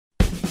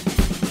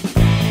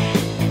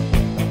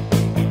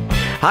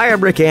Hi,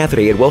 I'm Rick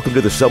Anthony, and welcome to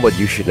the Someone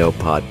You Should Know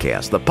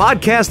podcast, the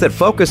podcast that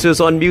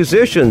focuses on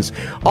musicians,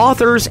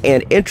 authors,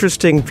 and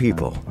interesting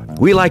people.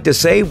 We like to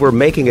say we're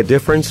making a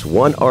difference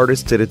one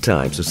artist at a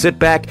time. So sit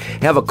back,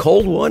 have a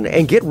cold one,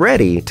 and get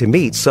ready to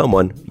meet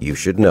someone you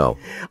should know.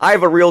 I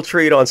have a real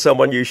treat on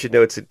Someone You Should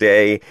Know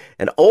today,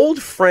 an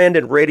old friend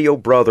and radio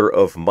brother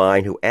of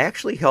mine who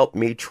actually helped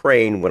me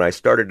train when I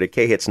started at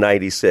K-Hits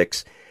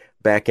 96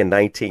 back in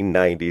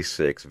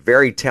 1996.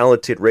 Very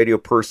talented radio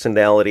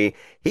personality.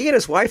 He and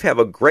his wife have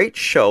a great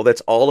show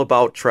that's all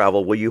about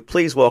travel. Will you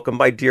please welcome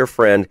my dear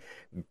friend,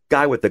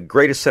 guy with the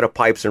greatest set of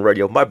pipes in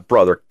radio, my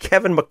brother,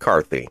 Kevin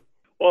McCarthy.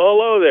 Well,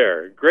 hello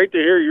there. Great to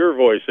hear your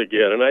voice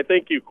again. And I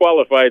think you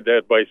qualified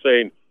that by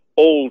saying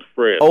old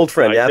friend. Old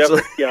friend,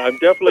 absolutely. Yeah, I'm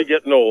definitely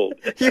getting old.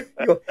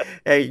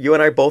 Hey, you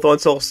and I both on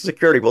Social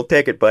Security. We'll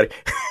take it, buddy.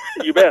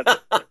 You bet.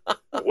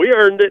 We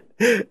earned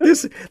it.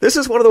 This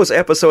is one of those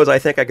episodes I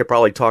think I could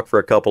probably talk for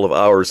a couple of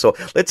hours. So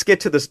let's get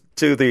to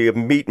the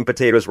meat and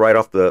potatoes right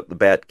off the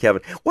bat,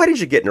 Kevin. Why did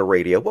you get into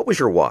radio? What was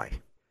your why?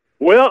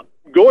 Well,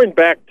 going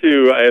back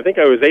to, I think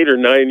I was 8 or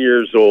 9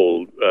 years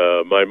old,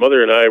 my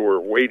mother and I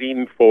were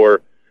waiting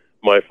for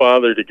my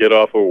father to get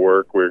off of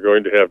work. We were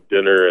going to have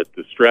dinner at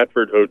the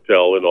Stratford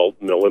Hotel in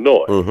Alton,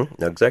 Illinois.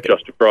 Mm-hmm. Exactly.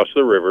 Just across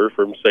the river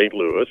from St.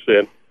 Louis.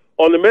 And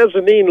on the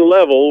mezzanine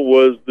level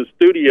was the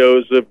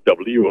studios of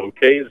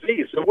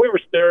WOKZ. So we were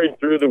staring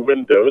through the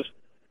windows,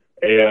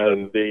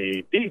 and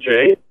the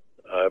DJ,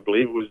 I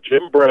believe it was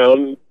Jim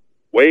Brown,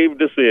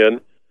 waved us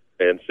in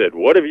and said,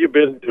 "What have you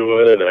been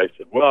doing?" And I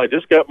said, "Well, I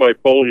just got my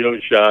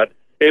polio shot.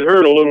 It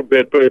hurt a little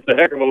bit, but it's a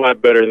heck of a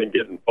lot better than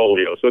getting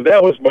polio." So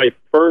that was my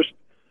first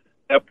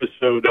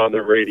episode on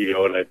the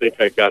radio, and I think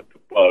I got the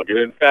plug. And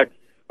in fact,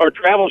 our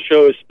travel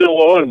show is still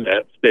on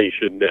that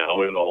station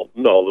now in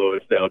Alton, although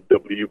it's now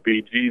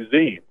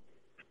WBGZ.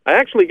 I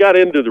actually got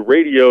into the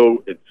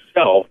radio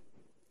itself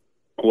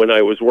when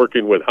I was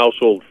working with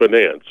Household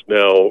Finance,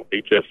 now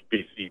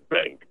HSBC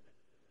Bank.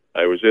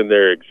 I was in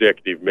their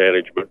executive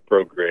management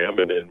program,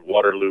 and in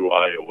Waterloo,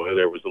 Iowa,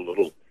 there was a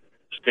little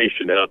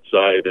station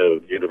outside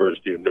of the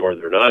University of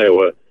Northern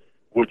Iowa,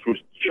 which was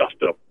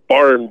just a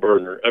barn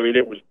burner. I mean,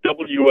 it was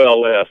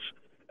WLS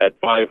at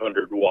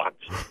 500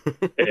 watts.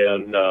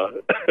 And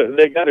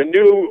they got a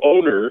new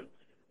owner,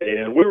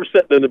 and we were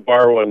sitting in the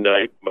bar one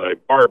night. My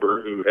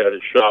barber, who had a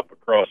shop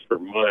across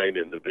from mine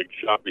in the big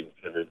shopping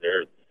center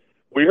there,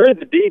 we heard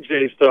the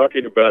DJs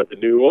talking about the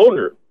new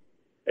owner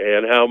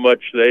and how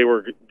much they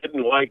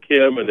didn't like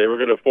him, and they were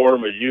going to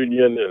form a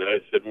union. And I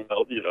said,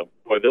 well,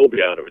 boy, they'll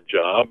be out of a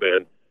job,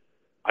 and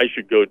I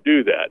should go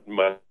do that. And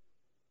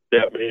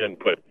that man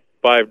put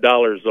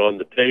 $5 on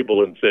the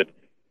table and said,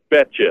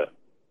 "Betcha."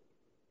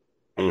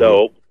 Mm-hmm.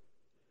 So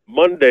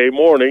Monday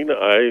morning,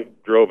 I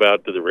drove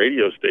out to the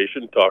radio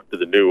station, talked to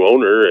the new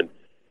owner, and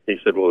he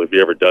said, "Well, have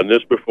you ever done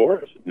this before?"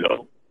 I said,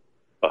 "No."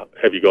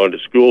 "Have you gone to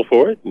school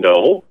for it?"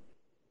 "No."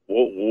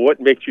 "Well, what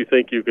makes you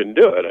think you can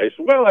do it?" I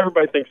said, "Well,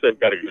 everybody thinks I've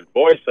got a good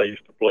voice. I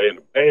used to play in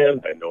a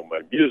band. I know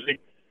my music.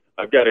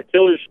 I've got a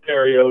killer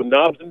stereo.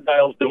 Knobs and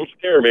dials don't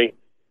scare me."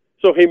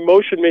 So he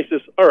motioned me,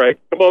 says, "All right,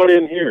 come on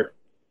in here."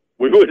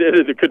 We went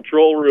into the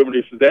control room, and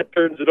he said, "That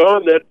turns it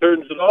on, that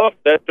turns it off,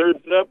 that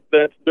turns it up,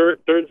 that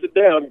turns it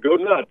down. Go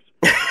nuts."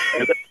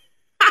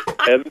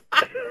 and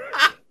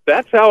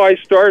that's how I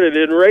started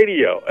in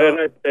radio.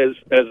 And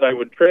as I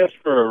would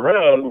transfer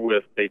around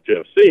with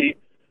HFC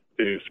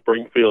to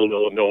Springfield,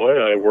 Illinois,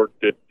 I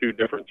worked at 2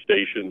 different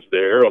stations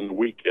there on the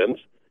weekends.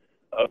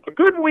 A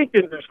good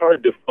weekend is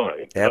hard to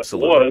find.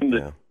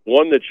 Absolutely.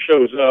 One that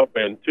shows up,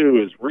 and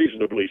 2 is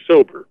reasonably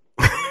sober.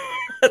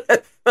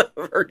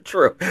 Very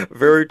true.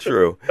 Very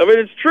true. I mean,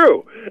 it's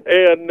true.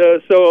 And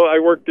so I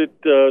worked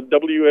at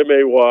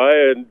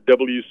WMAY and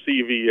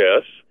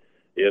WCVS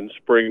in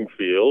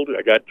Springfield.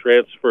 I got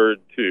transferred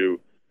to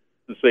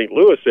the St.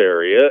 Louis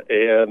area,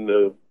 and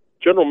the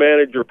general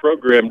manager,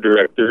 program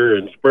director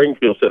in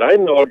Springfield said, "I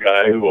know a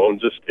guy who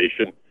owns a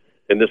station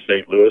in the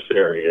St. Louis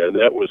area," and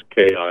that was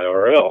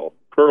KIRL,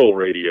 Pearl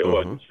Radio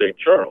in St.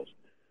 Charles.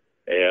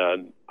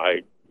 And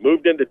I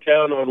moved into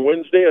town on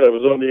Wednesday, and I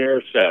was on the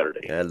air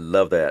Saturday. I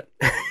love that.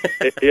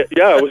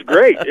 Yeah, it was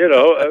great.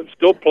 I'm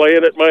still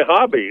playing at my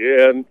hobby.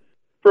 And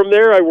from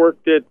there, I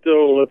worked at,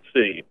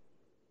 KADI,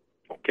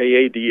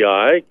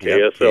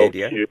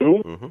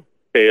 KSLQ,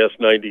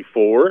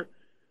 KS94.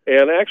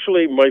 And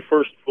actually, my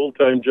first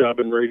full-time job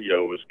in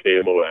radio was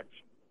KMOX.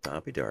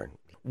 I'll be darned.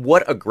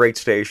 What a great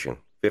station.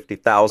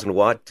 50,000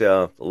 watt,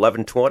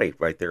 1120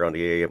 right there on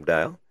the AM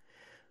dial.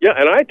 Yeah,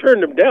 and I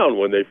turned them down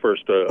when they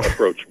first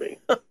approached me.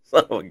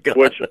 Oh, God.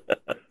 Which,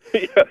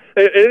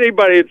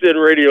 anybody that's in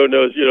radio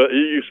knows,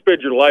 you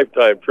spend your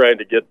lifetime trying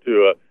to get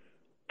to a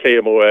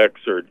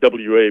KMOX or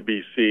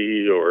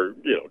WABC or,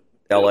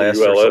 LS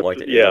WLS. or something like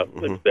that. Yeah,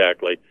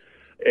 exactly.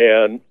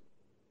 And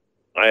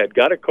I had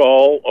got a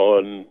call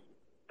on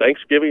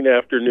Thanksgiving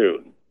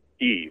afternoon,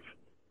 Eve,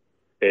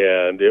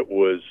 and it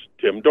was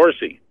Tim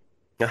Dorsey.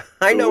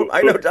 I know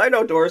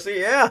Dorsey.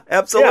 Yeah,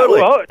 absolutely.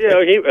 Yeah,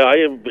 well, I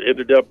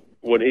ended up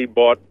when he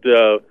bought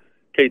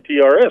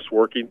KTRS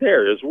working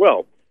there as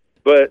well.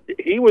 But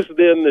he was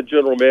then the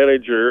general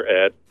manager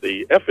at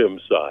the FM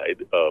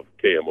side of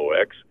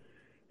KMOX,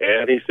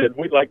 and he said,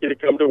 we'd like you to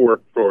come to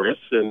work for us.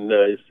 And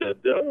he said,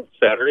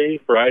 Saturday,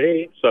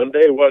 Friday,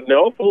 Sunday, what?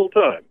 No, full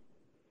time.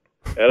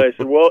 And I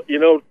said, well,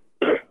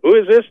 who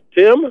is this,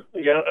 Tim?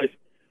 Yeah,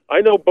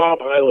 I know Bob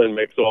Hyland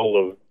makes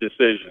all the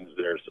decisions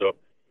there, so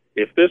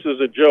if this is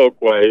a joke,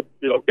 why,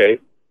 okay,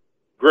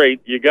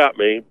 great, you got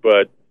me,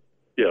 but,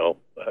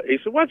 he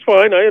said, well, that's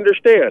fine, I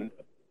understand.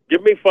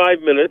 Give me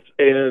 5 minutes,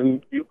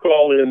 and you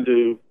call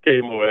into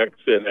KMOX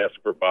and ask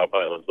for Bob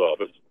Hyland's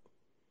office.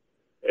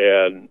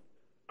 And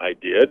I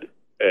did,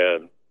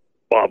 and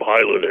Bob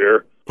Hyland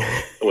here.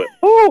 I went,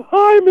 oh,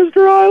 hi,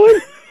 Mr.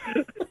 Hyland.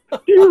 Do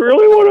you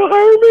really want to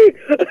hire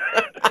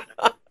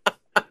me?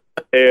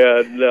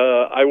 And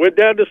I went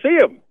down to see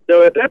him.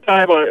 Now, at that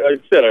time, I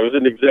said I was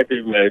in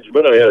executive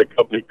management. I had a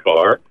company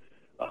car,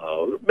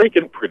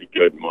 making pretty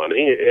good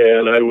money,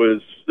 and I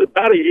was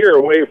about a year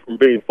away from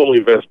being fully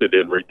vested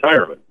in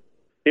retirement.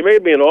 He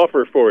made me an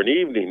offer for an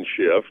evening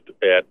shift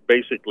at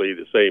basically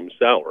the same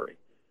salary,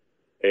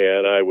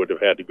 and I would have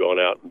had to gone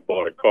out and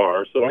bought a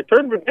car, so I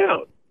turned it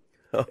down.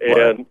 Oh,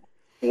 wow. And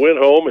went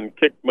home and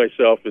kicked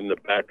myself in the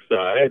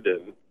backside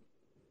and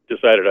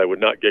decided I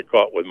would not get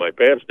caught with my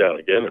pants down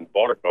again and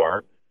bought a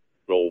car,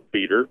 an old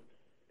Peter.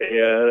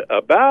 And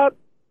about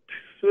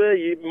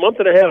a month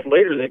and a half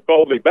later, they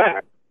called me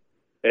back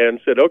and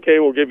said, okay,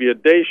 we'll give you a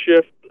day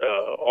shift,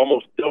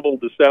 almost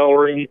doubled the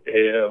salary.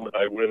 And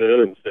I went in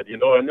and said,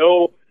 I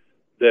know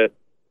that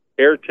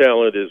air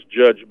talent is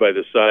judged by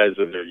the size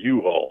of their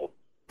U-Haul.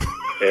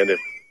 And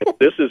if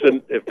this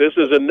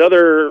is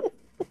another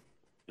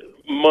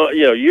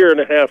year and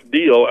a half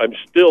deal, I'm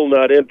still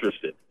not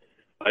interested.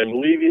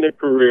 I'm leaving a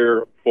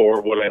career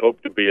for what I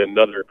hope to be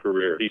another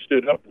career. He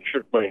stood up and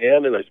shook my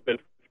hand, and I spent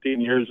 15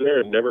 years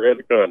there and never had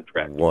a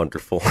contract.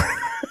 Wonderful.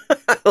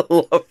 I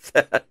love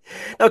that.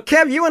 Now,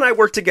 Kev, you and I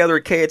worked together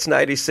at KHITS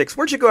 96.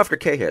 Where'd you go after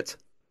KHITS?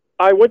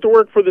 I went to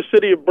work for the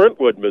city of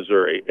Brentwood,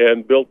 Missouri,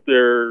 and built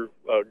their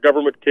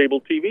government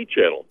cable TV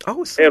channel.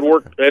 Oh, so and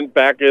worked and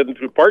back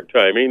into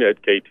part-timing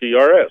at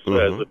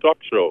KTRS as a talk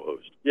show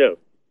host. Yeah.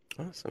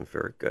 Awesome.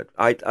 Very good.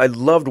 I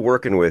loved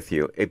working with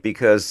you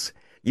because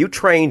you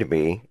trained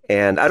me,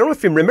 and I don't know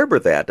if you remember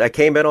that. I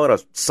came in on a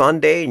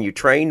Sunday, and you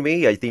trained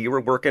me. I think you were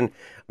working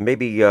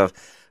maybe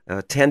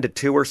 10 to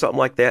 2 or something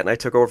like that, and I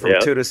took over from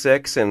 2 to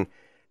 6, and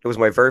it was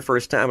my very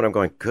first time, and I'm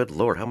going, good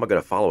Lord, how am I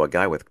going to follow a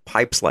guy with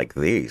pipes like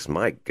these?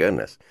 My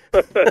goodness.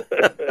 Mr.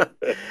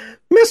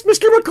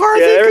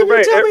 McCarthy, can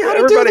you tell me how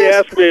to do this? Everybody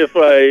asked me if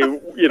I,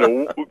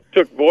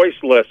 took voice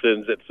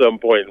lessons at some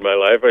point in my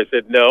life. I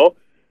said, no.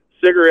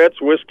 Cigarettes,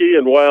 whiskey,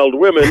 and wild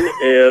women,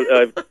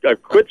 and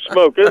I've quit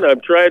smoking.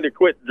 I'm trying to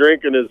quit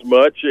drinking as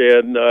much,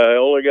 and I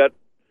only got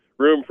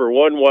room for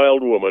one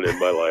wild woman in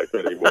my life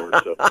anymore.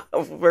 So.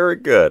 Very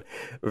good,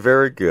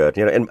 very good.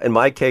 In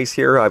my case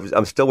here,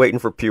 I'm still waiting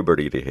for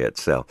puberty to hit.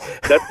 So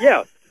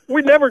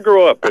we never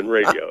grow up in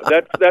radio.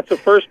 That's the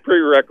first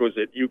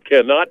prerequisite. You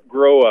cannot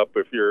grow up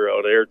if you're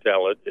on air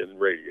talent in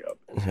radio.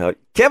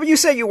 Kevin, you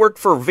say you worked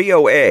for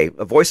VOA,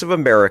 Voice of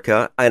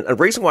America, and the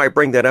reason why I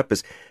bring that up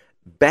is,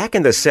 back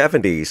in the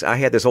 70s, I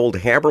had this old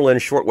Hamberlin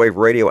shortwave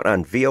radio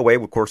on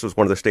VOA, of course, was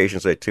one of the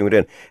stations I tuned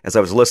in as I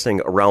was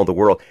listening around the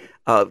world.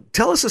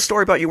 Tell us a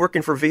story about you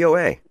working for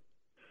VOA.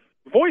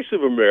 Voice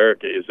of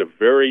America is a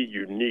very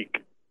unique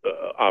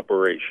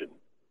operation.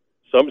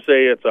 Some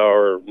say it's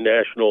our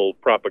national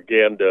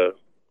propaganda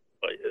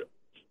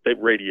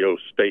radio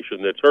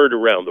station that's heard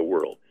around the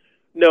world.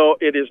 No,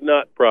 it is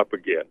not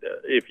propaganda.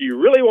 If you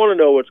really want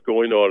to know what's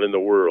going on in the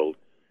world,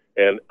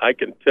 and I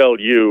can tell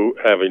you,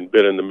 having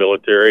been in the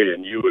military,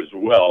 and you as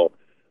well,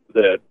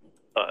 that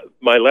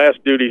my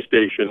last duty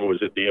station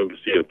was at the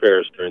Embassy in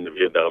Paris during the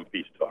Vietnam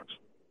peace talks,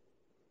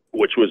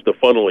 which was the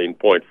funneling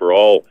point for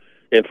all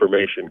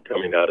information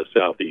coming out of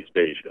Southeast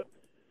Asia.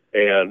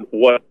 And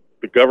what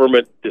the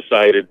government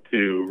decided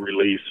to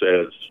release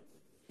as,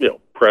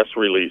 press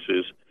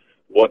releases,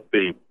 what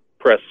the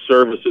press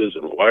services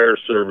and wire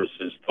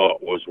services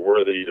thought was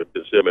worthy of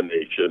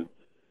dissemination,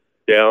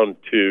 down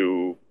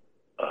to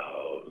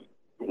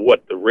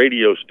what the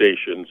radio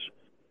stations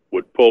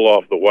would pull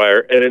off the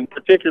wire, and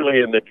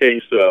particularly in the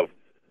case of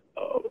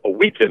a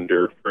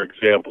weekender, for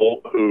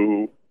example,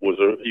 who was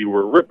you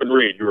were rip and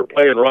read, you were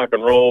playing rock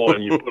and roll,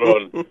 and you put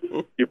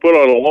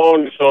on a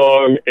long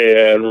song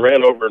and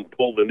ran over and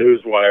pulled the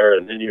news wire,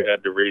 and then you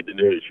had to read the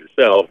news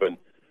yourself, and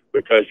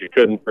because you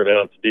couldn't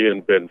pronounce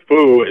Dien Bien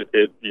Phu,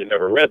 you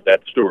never read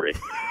that story,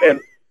 and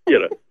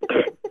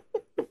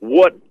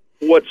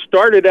what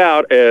started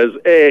out as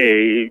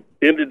A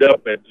ended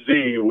up at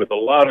Z with a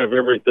lot of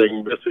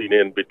everything missing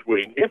in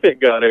between, if it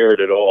got aired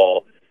at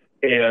all.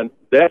 And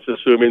that's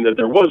assuming that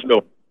there was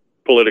no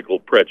political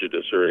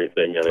prejudice or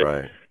anything in it.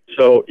 Right.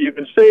 So you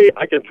can say,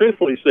 I can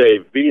truthfully say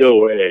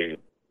VOA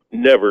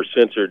never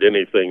censored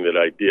anything that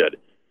I did.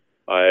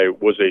 I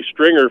was a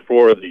stringer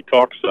for the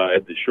talk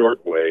side, the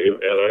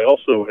shortwave, and I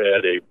also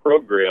had a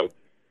program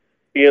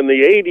in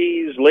the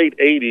 80s, late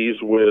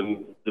 80s,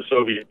 when the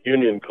Soviet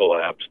Union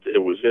collapsed.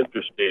 It was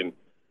interesting.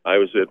 I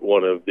was at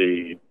one of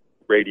the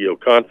radio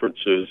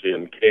conferences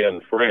in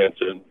Cannes, France,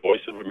 and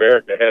Voice of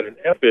America had an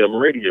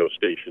FM radio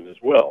station as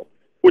well,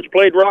 which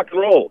played rock and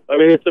roll. I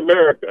mean, it's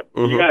America.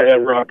 You got to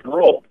have rock and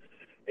roll.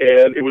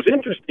 And it was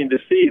interesting to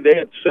see they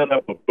had set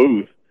up a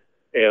booth,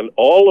 and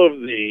all of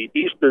the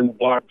Eastern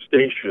Bloc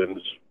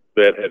stations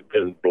that had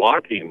been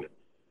blocking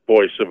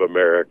Voice of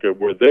America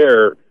were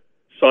there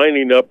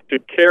signing up to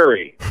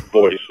carry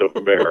Voice of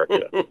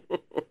America.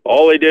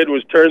 All they did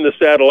was turn the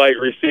satellite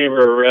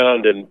receiver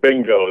around, and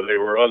bingo, they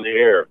were on the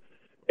air.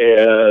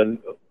 And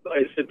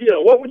I said,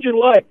 what would you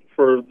like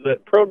for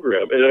that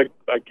program? And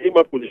I came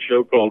up with a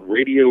show called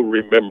Radio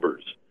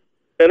Remembers.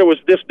 And it was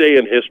This Day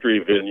in History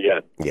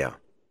vignette. Yeah.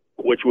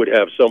 Which would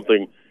have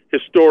something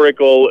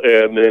historical,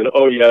 and then,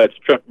 it's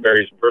Chuck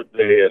Berry's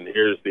birthday, and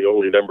here's the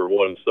only number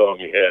one song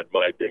he had,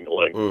 My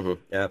Ding-a-ling.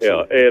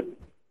 Absolutely.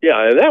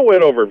 And that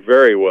went over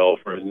very well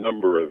for a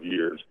number of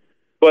years.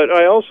 But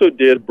I also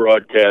did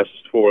broadcasts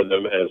for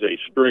them as a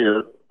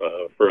stringer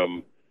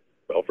from,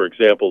 for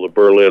example, the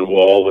Berlin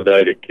Wall, the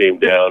night it came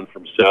down,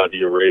 from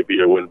Saudi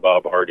Arabia, when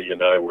Bob Hardy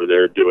and I were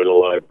there doing a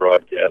live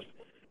broadcast.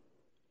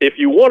 If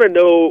you want to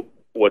know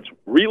what's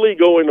really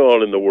going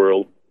on in the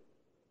world,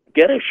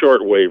 get a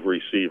shortwave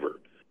receiver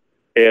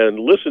and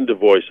listen to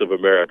Voice of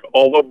America.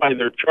 Although by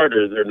their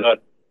charter,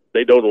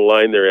 they don't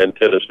align their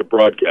antennas to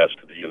broadcast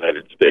to the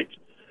United States,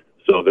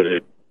 so that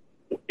it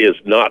is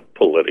not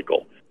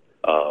political.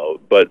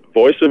 But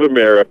Voice of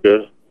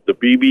America, the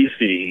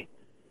BBC,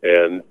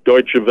 and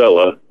Deutsche Welle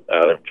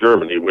out of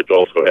Germany, which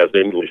also has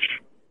English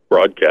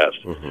broadcasts,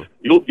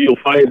 you'll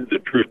find the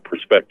true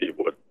perspective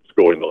of what's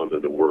going on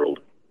in the world.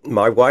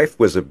 My wife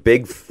was a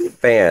big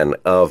fan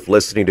of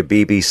listening to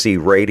BBC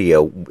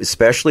radio,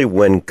 especially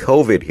when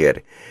COVID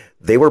hit.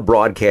 They were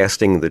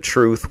broadcasting the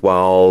truth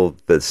while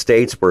the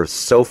states were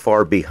so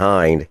far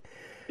behind.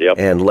 Yep.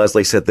 And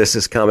Leslie said, this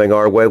is coming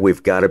our way.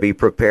 We've got to be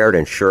prepared.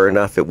 And sure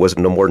enough, it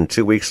wasn't no more than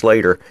 2 weeks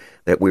later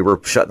that we were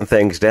shutting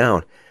things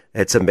down.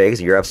 It's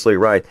amazing. You're absolutely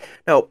right.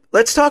 Now,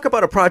 let's talk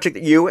about a project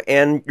that you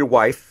and your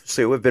wife,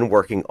 Sue, have been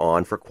working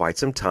on for quite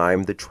some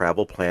time, the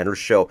Travel Planners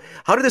Show.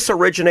 How did this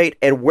originate,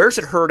 and where's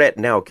it heard at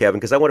now, Kevin?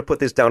 Because I want to put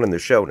this down in the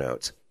show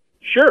notes.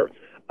 Sure.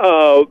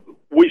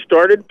 We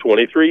started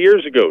 23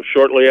 years ago,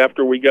 shortly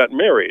after we got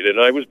married, and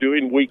I was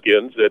doing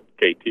weekends at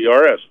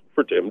KTRS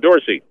for Tim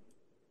Dorsey,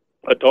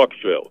 a talk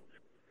show.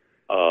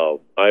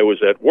 I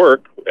was at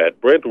work at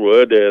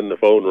Brentwood, and the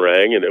phone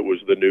rang, and it was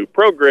the new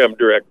program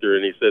director,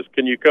 and he says,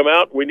 can you come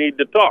out? We need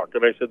to talk.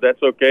 And I said,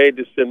 that's okay.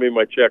 Just send me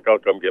my check. I'll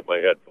come get my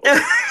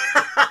headphones.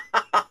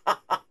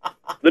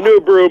 The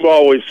new broom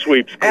always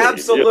sweeps clean.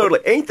 Absolutely.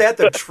 Ain't that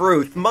the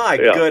truth? My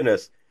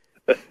goodness.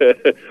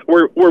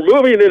 We're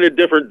moving in a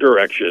different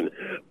direction,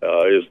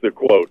 is the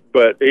quote.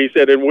 But he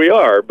said, and we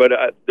are, but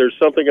there's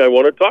something I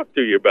want to talk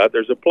to you about.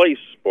 There's a place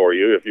for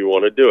you if you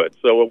want to do it.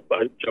 So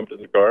I jumped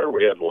in the car,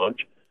 we had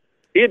lunch.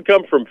 He had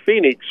come from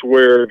Phoenix,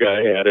 where a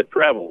guy had a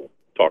travel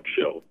talk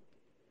show,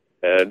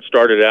 and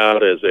started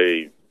out as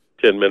a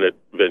 10-minute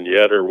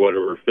vignette or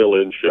whatever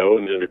fill-in show,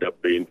 and ended up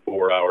being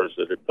 4 hours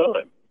at a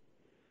time.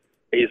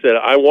 He said,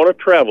 I want a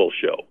travel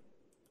show.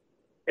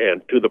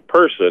 And to the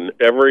person,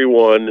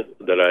 everyone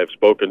that I've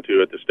spoken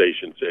to at the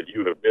station said,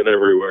 you have been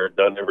everywhere,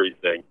 done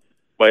everything.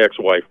 My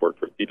ex-wife worked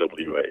for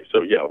TWA,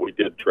 so yeah, we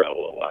did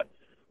travel a lot.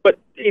 But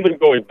even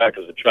going back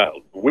as a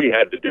child, we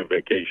had to do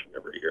vacation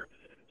every year.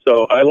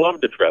 So I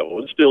love to travel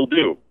and still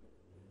do.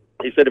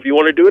 He said, if you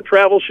want to do a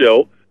travel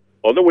show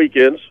on the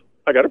weekends,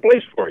 I got a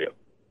place for you.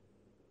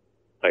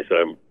 I said,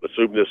 I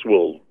assume this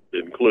will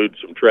include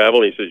some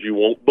travel. He says, you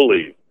won't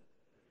believe.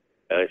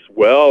 And I said,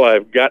 well,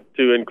 I've got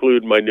to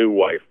include my new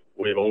wife.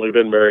 We've only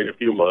been married a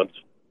few months.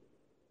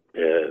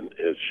 And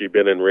has she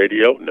been in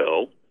radio?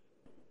 No.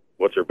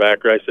 What's her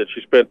background? I said,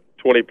 she spent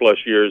 20-plus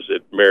years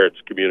at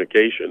Meritz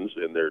Communications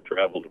in their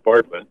travel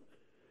department,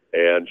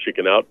 and she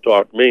can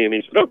out-talk me. And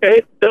he said,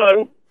 okay,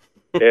 done.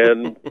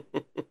 And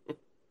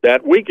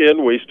that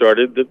weekend, we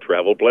started the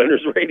Travel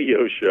Planners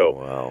Radio Show.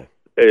 Wow.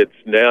 It's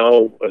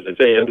now, as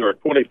I say, into our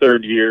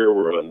 23rd year.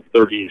 We're on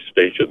 30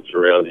 stations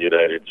around the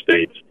United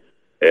States.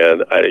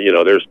 And,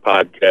 there's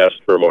podcasts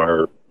from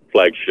our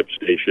flagship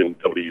station,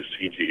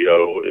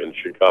 WCGO in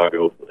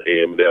Chicago,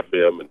 AM and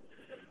FM. And,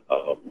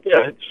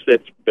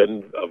 it's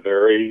been a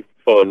very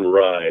fun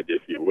ride,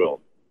 if you will.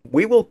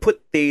 We will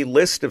put the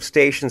list of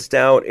stations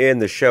down in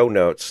the show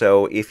notes.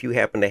 So if you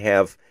happen to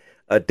have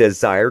a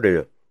desire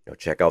to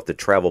check out the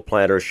Travel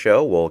Planners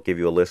Show, we'll give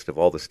you a list of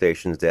all the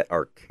stations that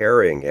are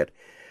carrying it.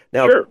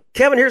 Now, sure.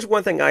 Kevin, here's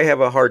one thing I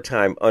have a hard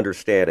time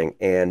understanding,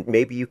 and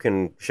maybe you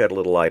can shed a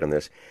little light on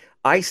this.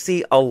 I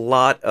see a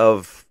lot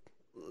of,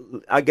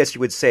 I guess you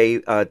would say,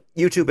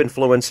 YouTube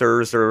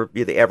influencers or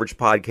the average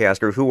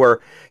podcaster who are,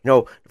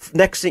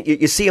 next thing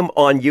you see them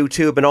on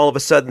YouTube, and all of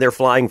a sudden they're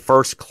flying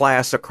first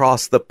class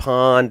across the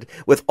pond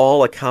with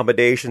all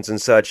accommodations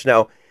and such.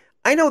 Now,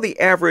 I know the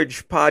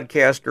average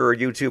podcaster or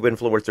YouTube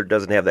influencer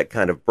doesn't have that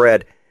kind of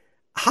bread.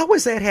 How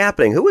is that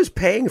happening? Who is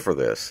paying for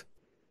this?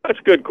 That's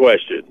a good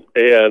question.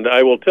 And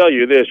I will tell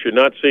you this, you're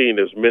not seeing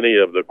as many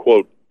of the,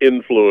 quote,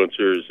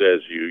 influencers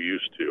as you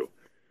used to.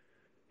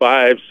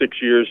 5,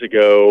 6 years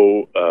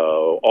ago,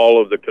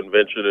 all of the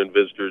convention and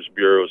visitors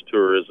bureaus,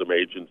 tourism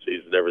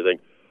agencies, and everything.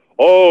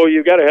 Oh,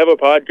 you got to have a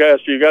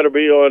podcast. You got to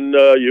be on,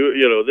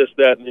 you know, this,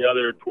 that, and the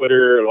other,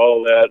 Twitter, and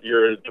all that.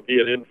 You're to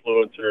be an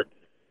influencer.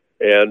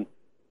 And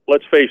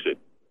let's face it,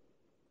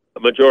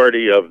 a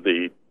majority of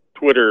the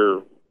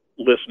Twitter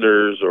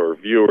listeners or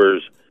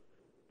viewers,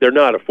 they're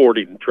not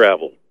affording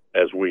travel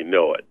as we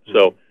know it.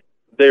 So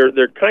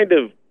they're kind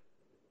of,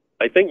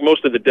 I think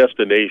most of the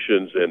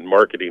destinations and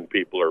marketing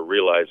people are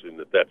realizing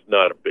that that's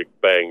not a big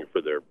bang for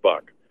their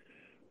buck.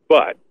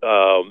 But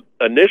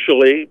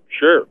initially,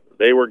 sure,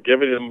 they were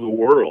giving them the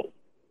world.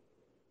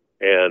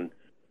 And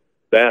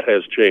that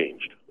has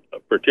changed,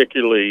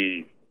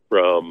 particularly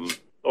from,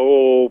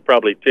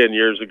 probably 10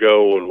 years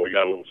ago when we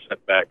got a little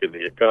setback in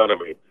the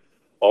economy.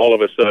 All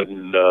of a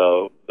sudden,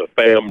 the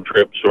FAM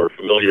trips or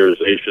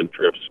familiarization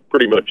trips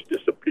pretty much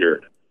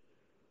disappeared.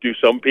 Do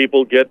some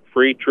people get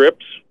free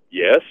trips?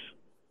 Yes.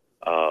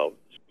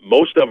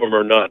 Most of them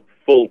are not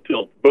full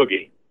tilt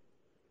boogie.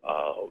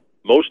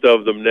 Most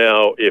of them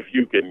now, if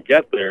you can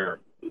get there,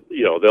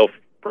 you know, they'll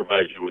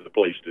provide you with a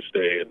place to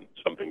stay and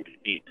something to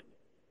eat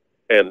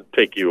and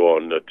take you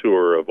on a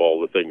tour of all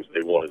the things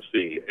they want to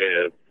see.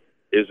 And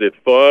is it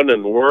fun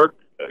and work?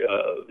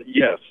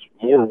 Yes,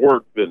 more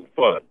work than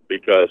fun,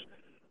 because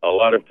a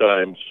lot of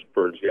times,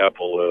 for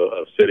example,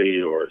 a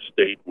city or a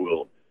state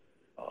will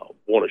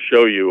want to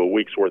show you a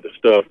week's worth of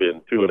stuff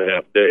in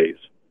 2.5 days.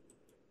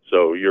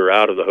 So you're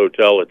out of the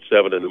hotel at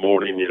 7 in the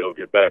morning, you don't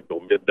get back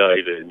till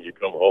midnight, and you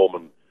come home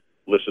and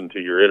listen to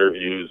your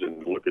interviews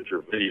and look at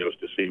your videos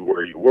to see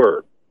where you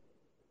were.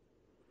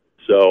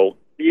 So,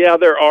 yeah,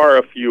 there are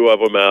a few of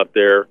them out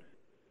there,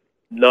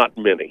 not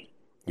many.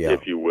 Yeah.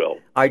 If you will.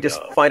 I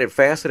just find it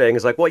fascinating.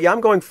 It's like, well, yeah,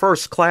 I'm going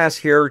first class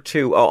here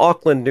to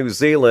Auckland, New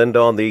Zealand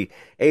on the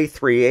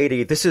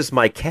A380. This is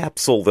my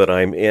capsule that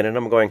I'm in. And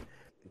I'm going,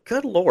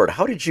 good Lord,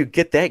 how did you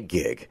get that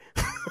gig?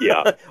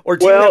 Yeah. Or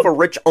do you have a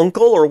rich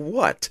uncle or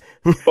what?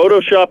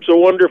 Photoshop's a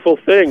wonderful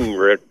thing,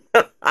 Rick.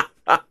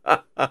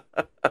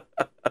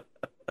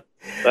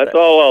 That's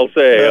all I'll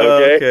say,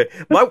 okay?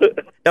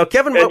 Now,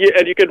 Kevin...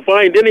 And you can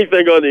find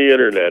anything on the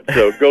Internet,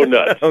 so go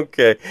nuts.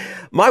 Okay.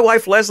 My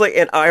wife, Leslie,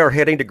 and I are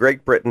heading to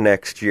Great Britain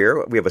next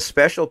year. We have a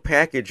special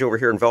package over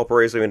here in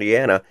Valparaiso,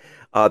 Indiana,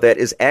 that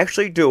is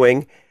actually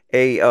doing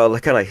a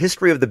kind of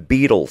history of the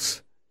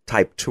Beatles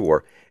type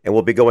tour. And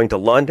we'll be going to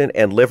London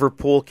and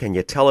Liverpool. Can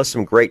you tell us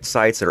some great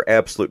sites that are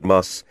absolute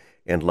musts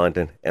in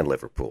London and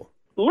Liverpool?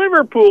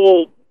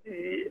 Liverpool,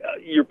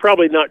 you're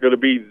probably not going to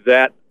be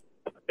that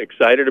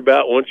excited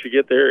about once you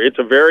get there. It's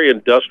a very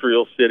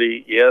industrial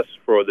city. Yes,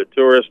 for the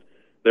tourist,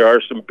 there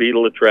are some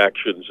Beatle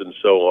attractions and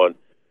so on.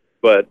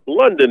 But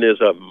London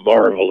is a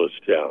marvelous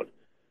town,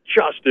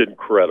 just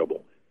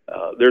incredible.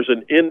 There's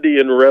an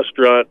Indian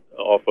restaurant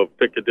off of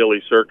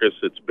Piccadilly Circus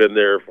that's been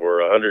there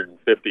for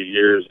 150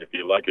 years if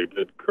you like a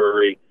good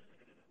curry.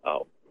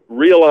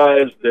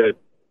 Realize that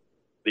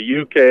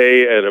the UK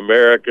and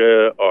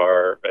America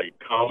are a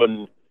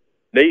common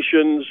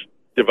nations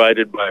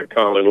divided by a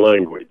common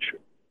language.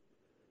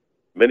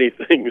 Many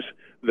things,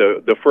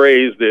 the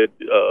phrase that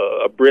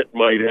a Brit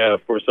might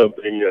have for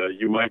something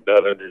you might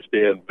not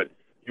understand, but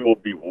you will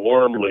be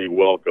warmly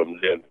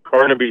welcomed. And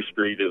Carnaby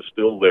Street is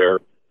still there.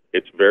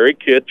 It's very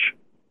kitsch.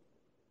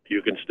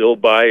 You can still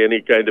buy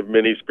any kind of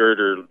miniskirt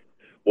or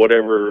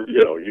whatever,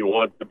 you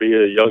want to be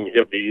a young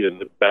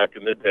hippie back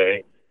in the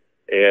day.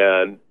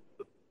 And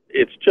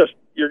it's just,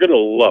 you're going to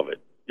love it.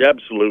 You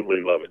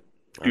absolutely love it.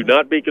 Do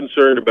not be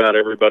concerned about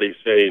everybody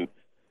saying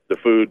the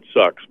food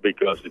sucks,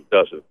 because it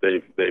doesn't.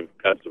 They've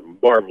got some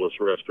marvelous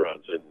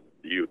restaurants in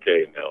the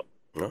UK now.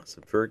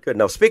 Awesome. Very good.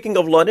 Now, speaking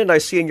of London, I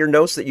see in your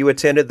notes that you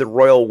attended the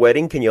royal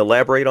wedding. Can you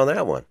elaborate on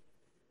that one?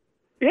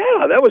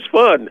 Yeah, that was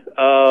fun.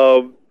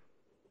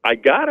 I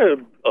got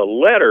a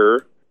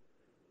letter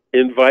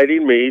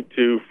inviting me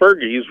to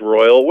Fergie's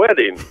royal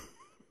wedding.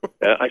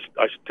 I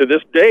to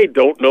this day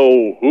don't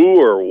know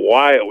who or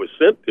why it was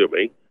sent to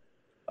me,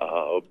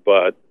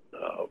 but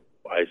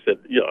I said,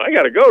 I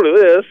got to go to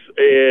this.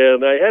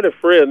 And I had a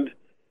friend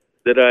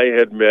that I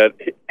had met.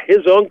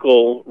 His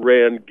uncle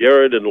ran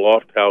Garrett and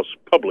Lofthouse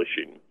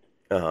Publishing,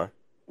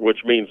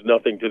 which means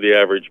nothing to the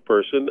average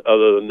person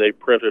other than they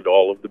printed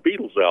all of the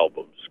Beatles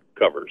albums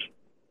covers.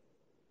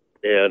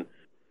 And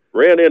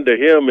ran into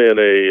him in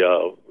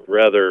a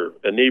rather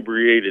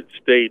inebriated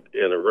state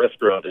in a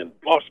restaurant in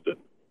Boston.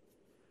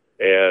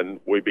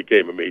 And we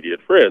became immediate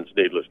friends,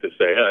 needless to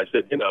say. And I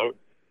said,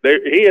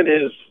 he and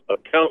his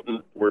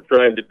accountant were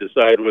trying to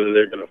decide whether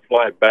they're going to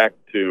fly back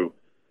to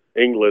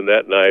England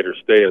that night or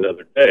stay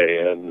another day.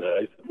 And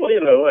I said,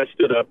 well, I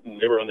stood up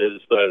and they were on the other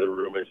side of the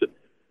room. I said,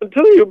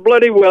 until you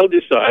bloody well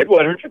decide,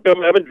 why don't you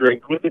come have a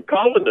drink with the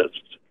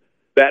colonists?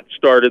 That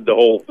started the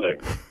whole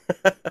thing.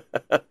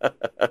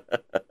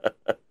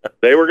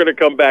 They were going to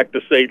come back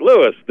to St.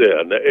 Louis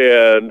then.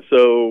 And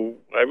so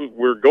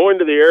we're going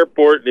to the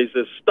airport, and he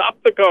says, stop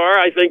the car.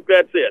 I think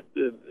that's it.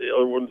 And the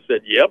other one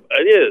said, yep,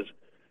 it is.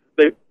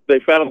 They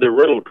found the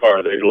rental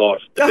car they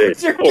lost the day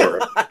before.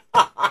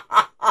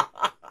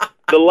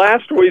 The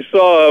last we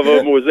saw of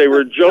them was they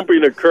were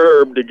jumping a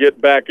curb to get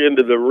back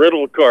into the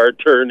rental car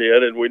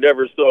turn-in, and we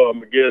never saw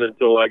him again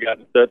until I got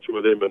in touch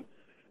with him. And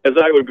as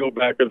I would go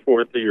back and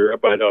forth to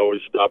Europe, I'd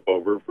always stop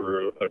over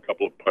for a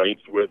couple of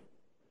pints with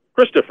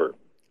Christopher.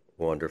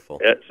 Wonderful.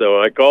 And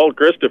so I called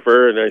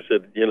Christopher, and I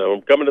said,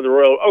 I'm coming to the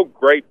Royal. Oh,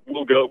 great,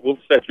 we'll go. We'll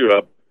set you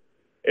up.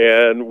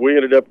 And we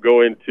ended up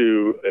going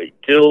to a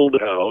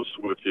guild house,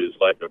 which is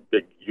like a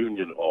big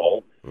union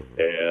hall,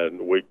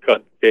 and we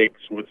cut cakes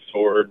with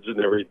swords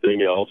and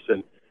everything else.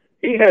 And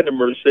he had a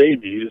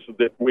Mercedes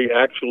that we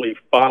actually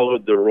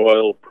followed the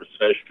royal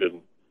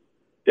procession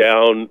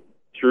down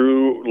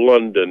through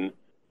London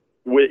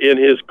in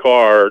his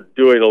car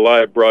doing a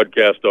live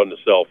broadcast on the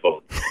cell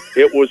phone.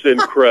 It was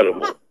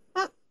incredible.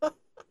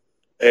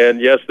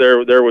 And yes,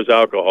 there was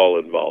alcohol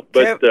involved.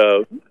 But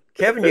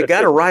Kevin, you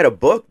got to write a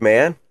book,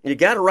 man. You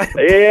got to write a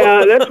book.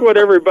 Yeah, that's what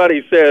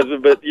everybody says.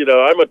 But,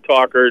 I'm a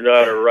talker,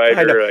 not a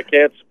writer. I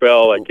can't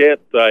spell. I can't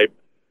type.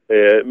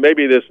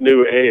 Maybe this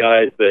new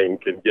AI thing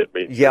can get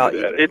me through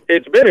that.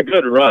 It's been a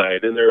good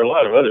ride, and there are a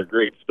lot of other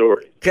great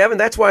stories. Kevin,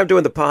 that's why I'm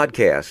doing the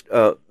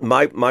podcast.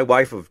 My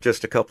wife of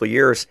just a couple of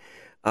years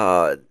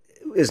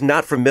is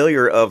not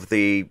familiar of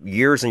the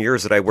years and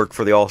years that I worked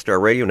for the All-Star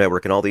Radio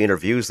Network and all the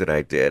interviews that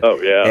I did. Oh,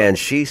 yeah. And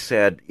she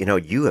said,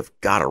 you have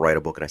got to write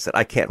a book. And I said,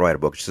 I can't write a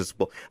book. She says,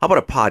 well, how about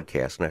a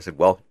podcast? And I said,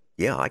 well,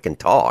 yeah, I can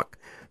talk.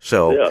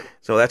 So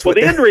that's what...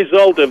 Well, the end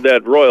result of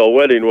that royal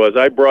wedding was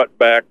I brought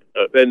back,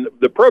 and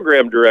the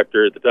program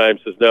director at the time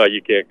says, no,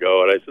 you can't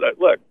go. And I said,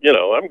 look,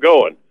 I'm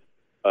going.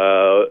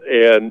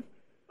 And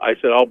I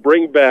said, I'll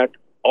bring back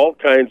all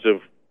kinds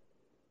of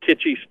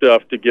kitschy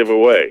stuff to give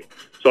away.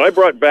 So I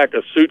brought back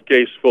a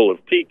suitcase full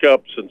of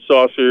teacups and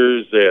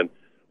saucers and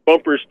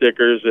bumper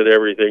stickers and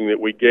everything that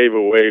we gave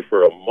away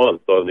for a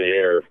month on the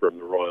air from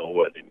the royal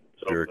wedding.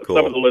 So very cool.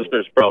 Some of the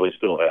listeners probably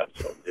still have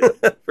some.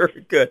 Yeah.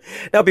 Very good.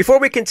 Now, before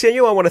we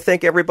continue, I want to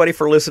thank everybody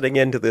for listening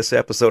in to this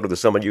episode of the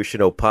Someone You Should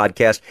Know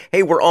podcast.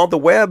 Hey, we're on the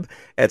web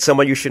at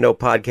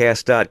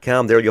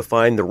someoneyoushouldknowpodcast.com. There you'll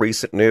find the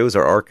recent news,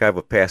 our archive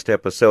of past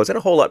episodes, and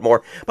a whole lot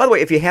more. By the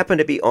way, if you happen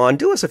to be on,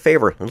 do us a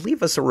favor and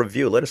leave us a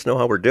review. Let us know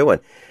how we're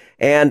doing.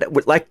 And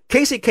like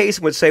Casey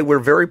Kasem would say, we're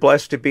very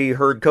blessed to be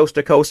heard coast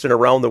to coast and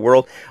around the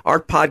world. Our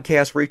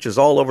podcast reaches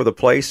all over the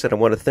place, and I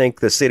want to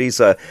thank the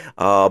cities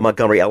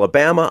Montgomery,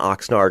 Alabama,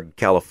 Oxnard,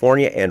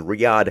 California, and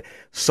Riyadh,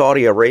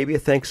 Saudi Arabia.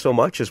 Thanks so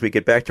much as we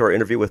get back to our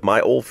interview with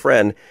my old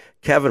friend,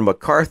 Kevin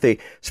McCarthy.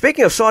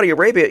 Speaking of Saudi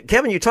Arabia,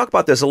 Kevin, you talked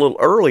about this a little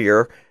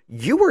earlier.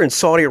 You were in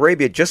Saudi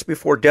Arabia just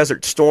before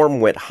Desert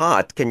Storm went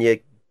hot. Can you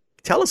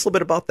tell us a little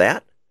bit about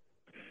that?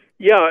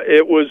 Yeah,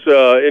 it was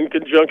in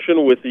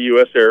conjunction with the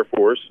U.S. Air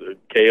Force,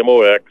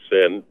 KMOX,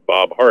 and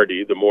Bob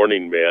Hardy, the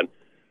morning man.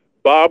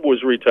 Bob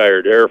was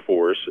retired Air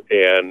Force,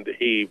 and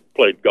he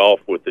played golf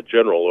with the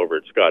general over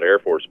at Scott Air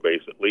Force Base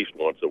at least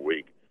once a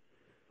week.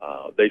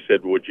 They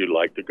said, would you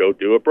like to go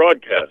do a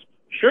broadcast?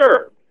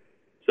 Sure.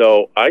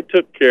 So I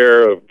took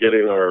care of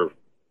getting our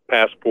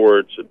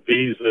passports and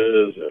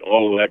visas and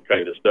all of that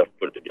kind of stuff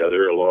put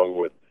together, along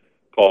with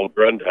Paul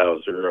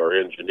Grundhauser, our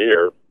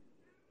engineer,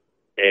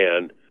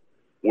 and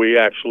we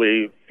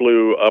actually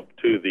flew up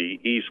to the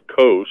East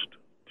Coast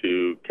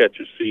to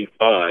catch a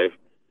C-5,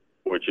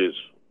 which is,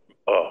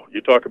 you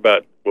talk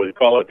about, well, you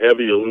call it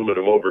heavy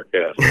aluminum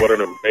overcast. What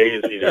an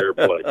amazing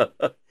airplane.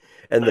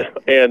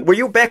 And were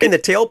you back in the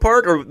tail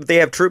part, or they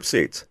have troop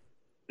seats?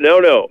 No.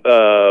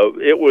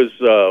 It was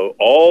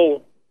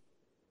all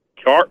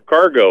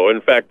cargo.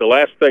 In fact, the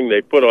last thing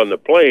they put on the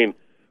plane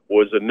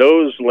was a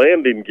nose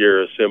landing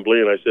gear assembly,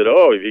 and I said,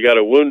 oh, have you got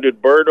a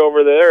wounded bird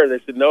over there? And they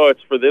said, no,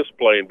 it's for this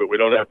plane, but we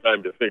don't have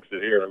time to fix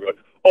it here. And I'm going,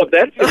 oh,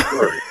 that's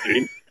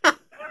encouraging.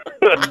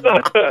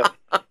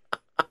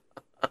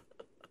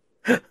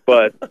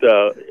 But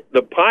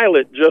the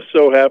pilot just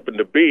so happened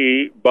to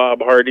be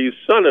Bob Hardy's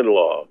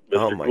son-in-law,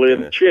 Mr.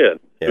 Glenn Chin,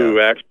 who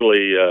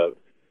actually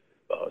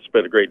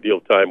spent a great deal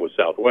of time with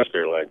Southwest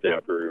Airlines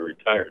after he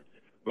retired.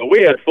 But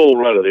we had full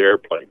run of the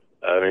airplane.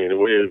 I mean,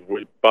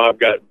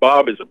 Bob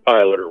is a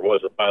pilot, or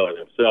was a pilot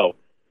himself,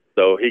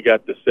 so he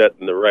got to sit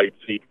in the right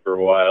seat for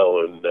a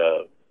while and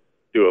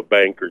do a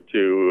bank or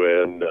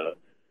two, and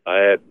I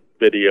had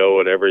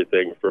video and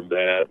everything from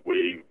that.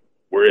 We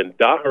were in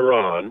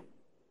Dhahran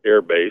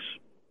Air Base,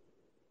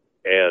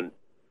 and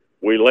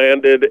we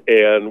landed,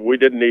 and we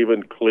didn't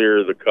even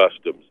clear the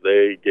customs.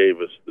 They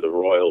gave us the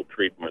royal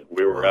treatment.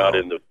 We were out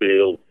in the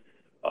field.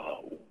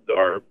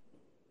 Our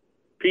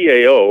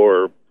PAO,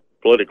 or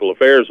Political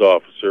Affairs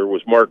Officer,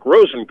 was Mark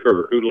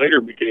Rosenkerr, who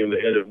later became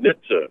the head of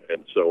NHTSA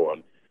and so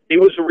on. He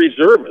was a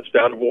reservist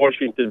out of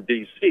Washington,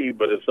 D.C.,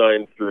 but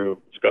assigned through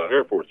Scott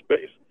Air Force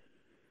Base.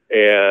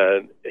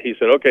 And he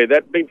said, okay,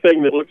 that big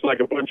thing that looks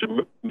like a bunch of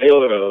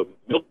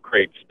milk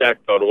crates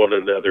stacked on one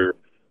another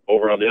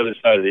over on the other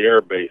side of the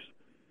air base,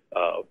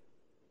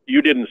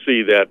 you didn't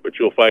see that, but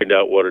you'll find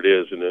out what it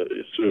is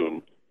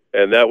soon.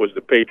 And that was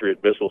the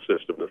Patriot missile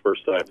system, the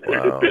first time it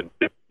had been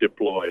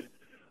deployed.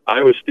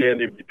 I was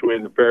standing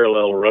between the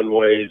parallel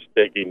runways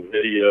taking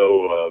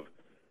video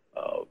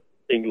of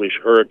English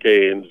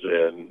hurricanes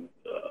and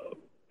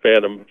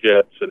Phantom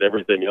jets and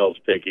everything else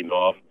taking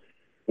off.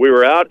 We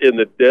were out in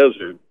the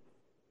desert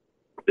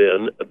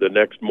then the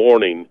next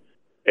morning,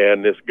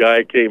 and this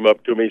guy came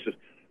up to me and says,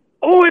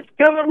 "Oh, it's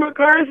Kevin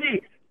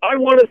McCarthy. I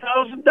won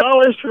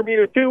 $1,000 from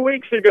you 2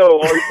 weeks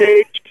ago on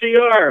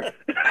KHCR."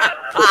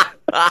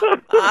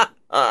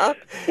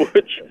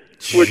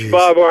 which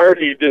Bob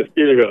Hardy just,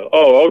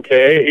 oh,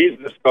 okay, he's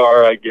the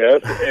star, I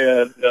guess.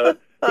 And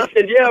he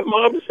said, "Yeah,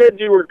 Mom said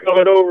you were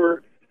coming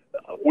over."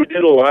 We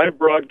did a live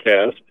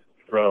broadcast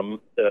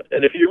from,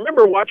 and if you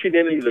remember watching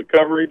any of the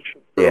coverage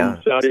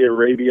from Saudi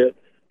Arabia,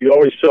 you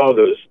always saw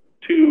those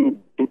two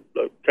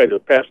kind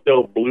of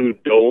pastel blue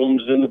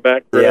domes in the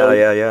background.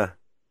 Yeah.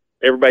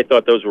 Everybody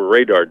thought those were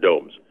radar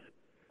domes.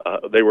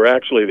 They were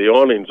actually the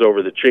awnings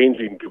over the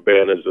changing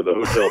cabanas of the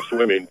hotel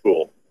swimming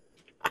pool.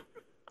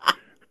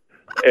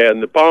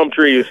 And the palm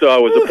tree you saw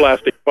was a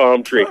plastic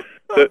palm tree.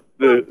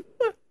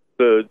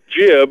 The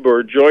JIB,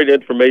 or Joint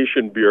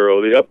Information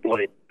Bureau, the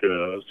uplink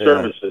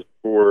services,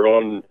 were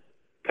on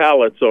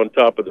pallets on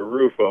top of the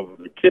roof of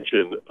the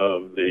kitchen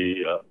of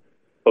the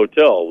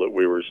hotel that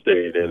we were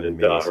staying in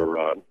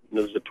Dhahran.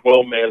 There was a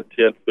 12-man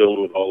tent filled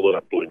with all the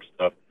uplink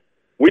stuff.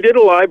 We did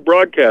a live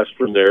broadcast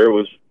from there. It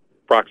was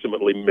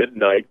approximately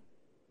midnight,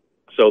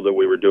 so that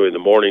we were doing the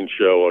morning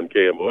show on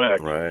KMOX.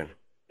 Right.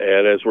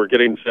 And as we're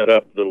getting set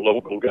up, the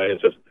local guy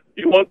says,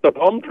 "You want the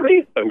palm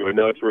tree?" I'm going,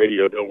 "No, it's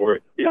radio, don't worry."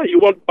 "Yeah, you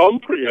want palm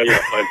tree?" "Yeah,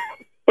 fine.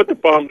 Put the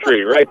palm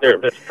tree right there.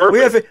 That's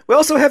perfect. We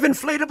also have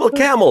inflatable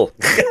camel.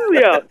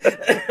 Yeah.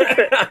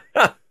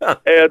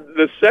 And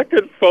the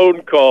second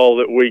phone call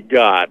that we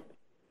got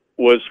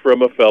was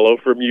from a fellow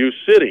from U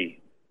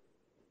City.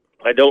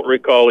 I don't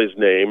recall his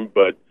name,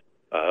 but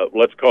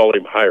let's call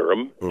him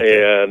Hiram.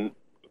 Okay. And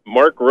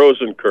Mark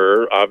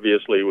Rosenkerr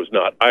obviously was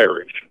not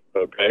Irish,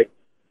 okay?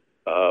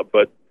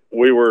 But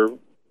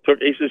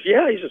he says,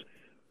 he says,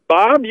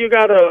 "Bob, you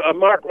got a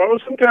Mark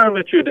Rosenkerr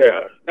with you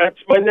there. That's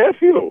my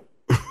nephew."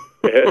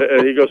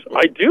 And he goes,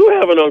 "I do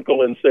have an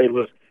uncle in St.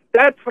 Louis."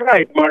 "That's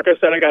right, Mark." I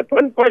said, "I got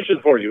one question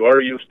for you.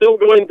 Are you still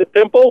going to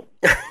Temple?"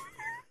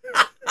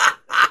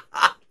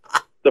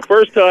 The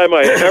first time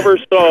I ever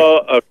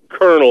saw a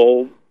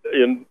colonel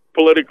in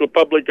political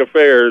public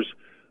affairs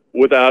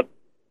without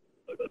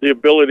the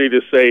ability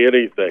to say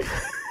anything.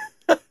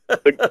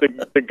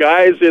 The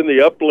guys in the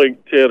uplink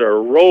tent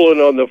are rolling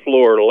on the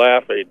floor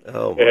laughing.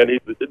 Oh, and he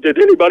said, "Did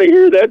anybody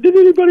hear that? Did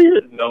anybody hear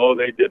it?" No,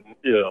 they didn't.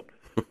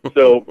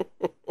 So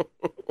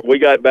we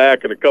got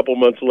back, and a couple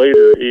months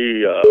later,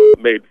 he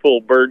made full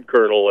bird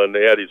colonel, and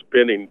they had his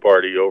pinning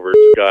party over at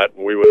Scott,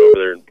 and we went over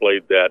there and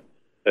played that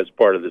as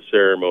part of the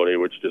ceremony,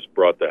 which just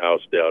brought the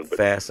house down. But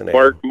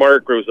fascinating.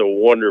 Mark was a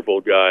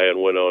wonderful guy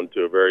and went on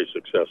to a very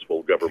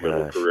successful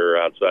governmental career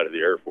outside of the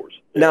Air Force.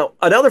 Now,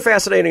 another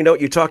fascinating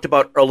note you talked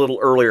about a little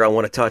earlier I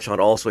want to touch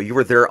on also. You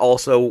were there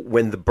also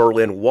when the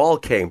Berlin Wall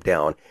came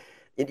down.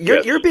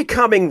 You're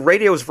becoming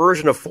radio's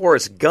version of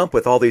Forrest Gump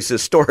with all these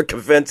historic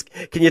events.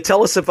 Can you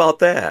tell us about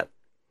that?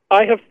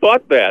 I have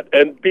thought that,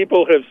 and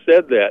people have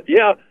said that.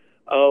 Yeah,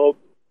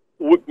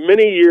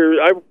 many years.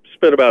 I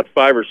spent about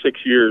 5 or 6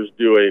 years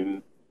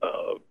doing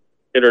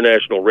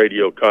international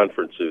radio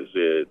conferences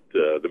at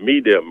the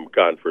MEDEM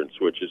conference,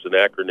 which is an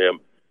acronym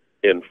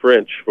in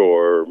French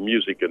for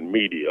music and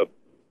media,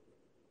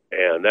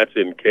 and that's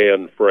in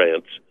Cannes,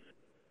 France,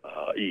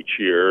 each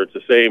year. It's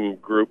the same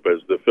group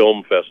as the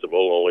film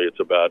festival, only it's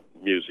about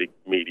music,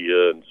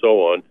 media, and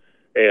so on,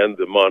 and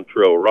the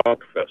Montreux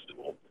Rock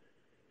Festival.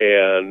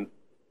 And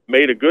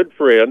made a good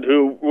friend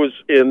who was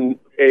in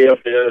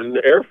AFN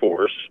Air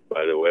Force,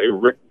 by the way,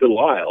 Rick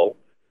Delisle,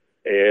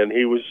 and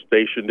he was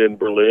stationed in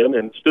Berlin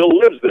and still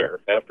lives there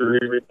after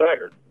he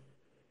retired.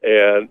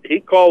 And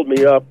he called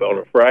me up on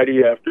a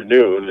Friday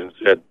afternoon and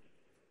said,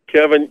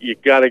 "Kevin, you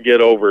got to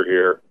get over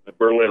here. The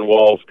Berlin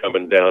Wall's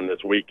coming down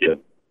this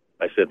weekend."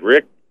 I said,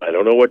 "Rick, I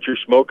don't know what you're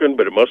smoking,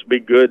 but it must be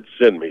good.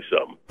 Send me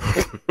some."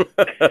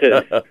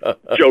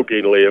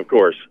 Jokingly, of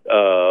course.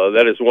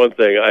 That is one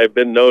thing. I've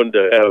been known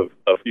to have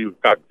a few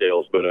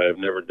cocktails, but I have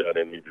never done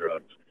any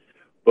drugs.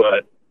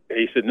 But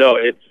he said, "No,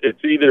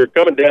 it's either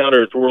coming down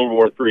or it's World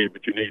War III,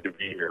 but you need to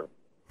be here."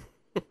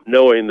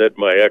 Knowing that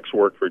my ex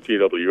worked for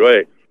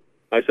TWA,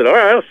 I said, "All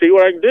right, I'll see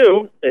what I can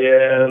do."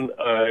 And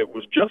I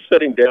was just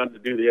sitting down to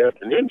do the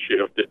afternoon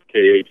shift at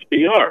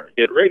KHDR,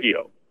 Hit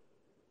Radio.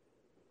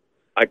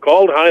 I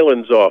called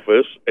Highland's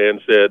office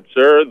and said,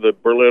 "Sir, the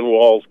Berlin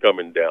Wall's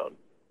coming down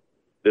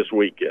this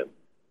weekend.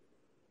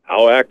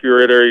 How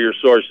accurate are your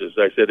sources?"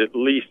 I said, "At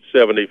least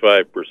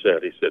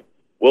 75%. He said,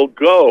 "Well,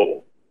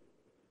 go."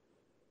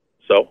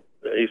 So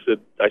he said,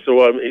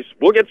 "Well,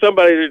 we'll get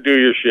somebody to do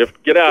your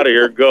shift. Get out of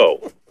here.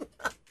 Go."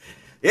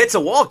 It's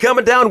a wall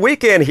coming down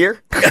weekend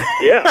here.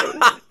 Yeah.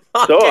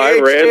 So I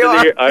ran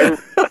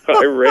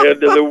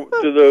to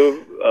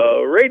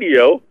the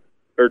radio,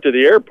 or to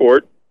the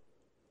airport,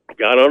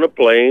 got on a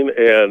plane,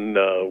 and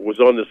was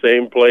on the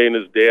same plane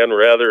as Dan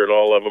Rather and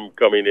all of them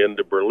coming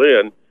into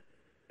Berlin,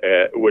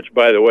 which,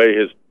 by the way,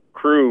 his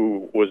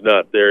crew was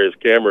not there, his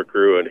camera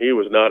crew, and he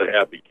was not a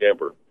happy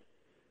camper.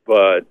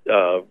 But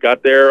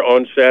got there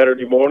on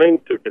Saturday morning,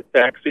 took a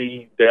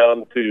taxi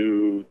down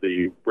to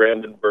the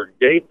Brandenburg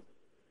Gate.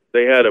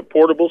 They had a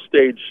portable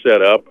stage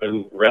set up,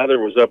 and Rather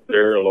was up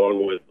there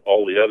along with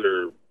all the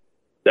other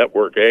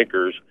network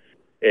anchors.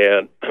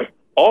 And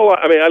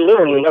I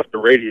literally left the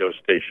radio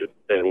station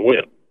and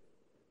went.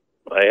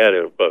 I had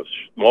a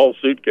small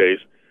suitcase,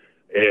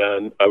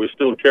 and I was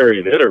still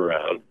carrying it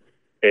around.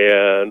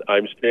 And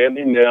I'm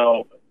standing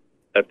now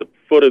at the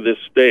foot of this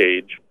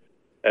stage,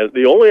 and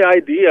the only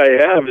ID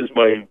I have is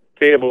my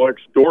KMOX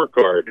door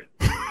card,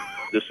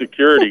 the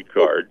security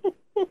card.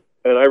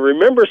 And I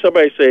remember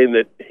somebody saying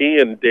that he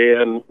and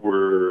Dan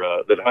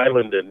were, that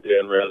Highland and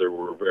Dan Rather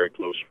were very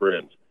close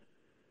friends.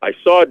 I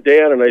saw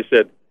Dan and I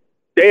said,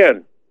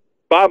 Dan,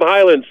 Bob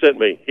Highland sent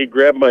me. He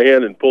grabbed my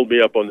hand and pulled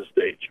me up on the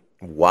stage.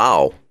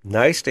 Wow.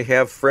 Nice to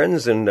have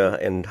friends in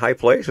high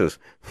places.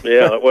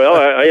 Yeah, well,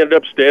 I ended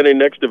up standing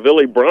next to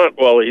Willy Brandt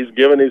while he's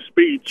giving his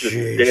speech.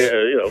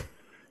 And,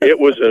 it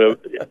was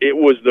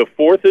the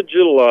 4th of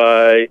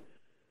July,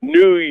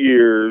 New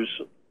Year's,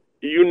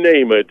 you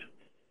name it,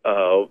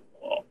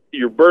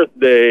 your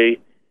birthday,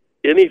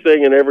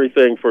 anything and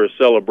everything for a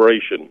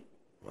celebration.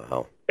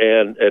 Wow.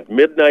 And at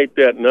midnight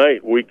that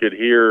night, we could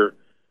hear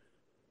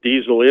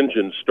diesel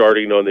engines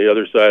starting on the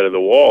other side of the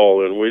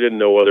wall, and we didn't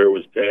know whether it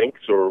was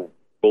tanks or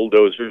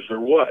bulldozers or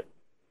what.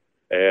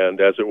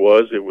 And as it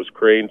was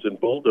cranes and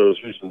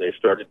bulldozers, and they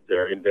started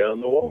tearing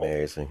down the wall.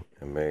 Amazing.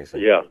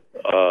 Yeah.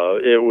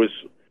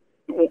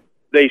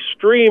 They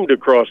streamed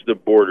across the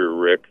border,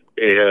 Rick,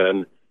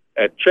 and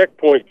at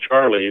Checkpoint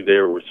Charlie,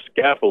 there was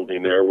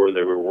scaffolding there where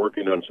they were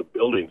working on some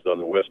buildings on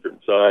the western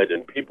side,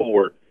 and people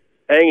were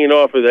hanging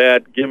off of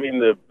that, giving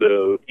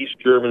the East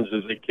Germans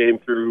as they came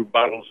through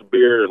bottles of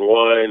beer and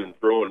wine and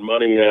throwing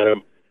money at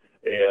them.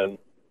 And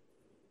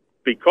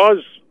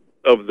because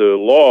of the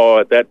law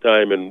at that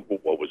time in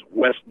what was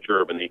West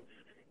Germany,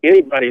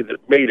 anybody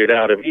that made it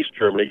out of East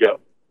Germany got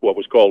what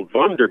was called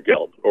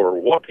Wandergeld, or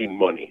walking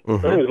money.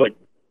 Mm-hmm. It was like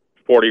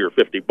 $40 or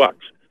 $50.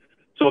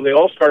 So they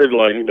all started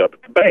lining up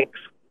at the banks.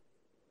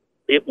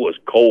 It was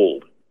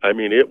cold. I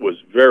mean, it was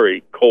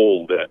very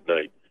cold that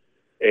night.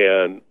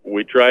 And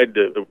we're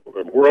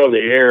on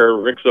the air,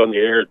 Rick's on the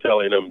air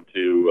telling them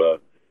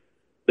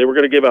they were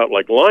going to give out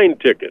like line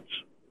tickets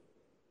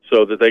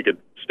so that they could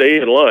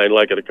stay in line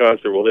like at a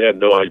concert. Well, they had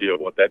no idea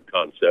what that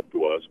concept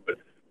was, but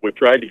we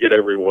tried to get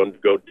everyone to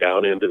go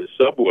down into the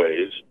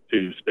subways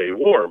to stay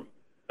warm.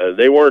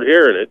 They weren't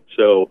hearing it,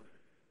 so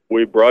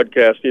we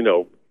broadcast,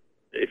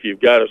 if you've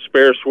got a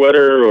spare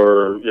sweater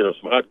or,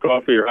 some hot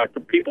coffee or hot,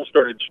 people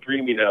started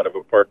streaming out of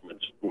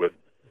apartments with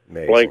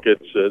Amazing.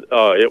 Blankets.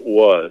 It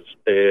was.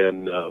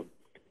 And of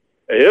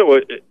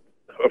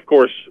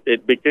course,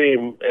 it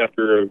became,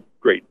 after a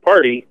great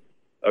party,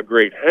 a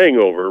great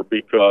hangover,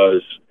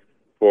 because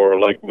for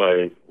like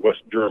my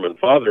West German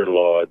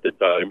father-in-law at the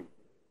time,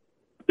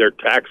 their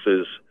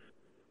taxes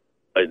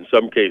in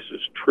some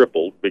cases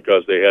tripled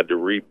because they had to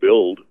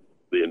rebuild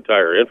the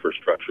entire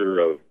infrastructure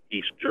of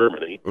East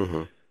Germany.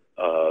 Mm-hmm.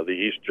 The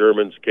East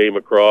Germans came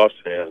across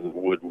and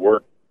would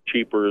work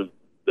cheaper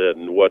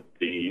than what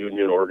the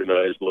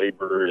union-organized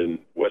labor in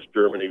West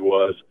Germany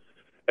was.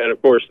 And,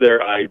 of course,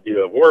 their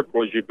idea of work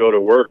was you go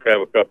to work,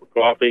 have a cup of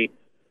coffee,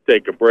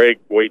 take a break,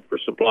 wait for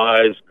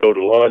supplies, go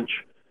to lunch,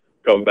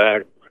 come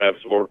back, have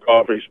some more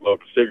coffee, smoke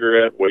a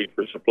cigarette, wait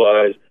for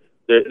supplies.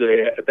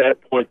 At that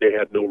point, they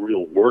had no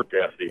real work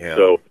ethic,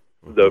 so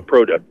the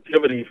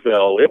productivity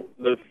fell.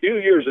 The few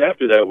years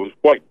after that was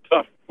quite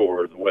tough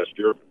for the West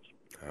Germans.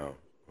 Oh,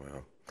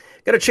 wow.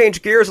 Got to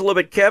change gears a little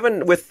bit,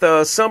 Kevin, with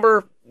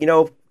summer,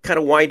 kind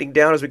of winding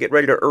down as we get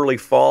ready to early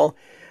fall.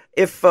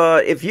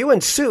 If you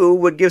and Sue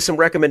would give some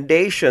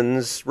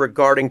recommendations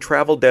regarding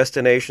travel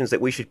destinations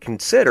that we should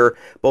consider,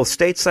 both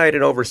stateside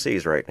and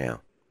overseas right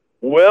now.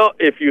 Well,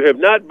 if you have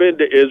not been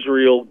to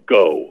Israel,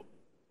 go.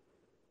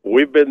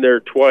 We've been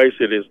there twice.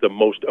 It is the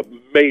most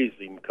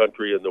amazing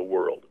country in the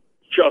world.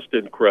 Just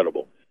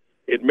incredible.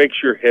 It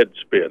makes your head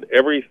spin.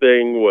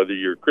 Everything, whether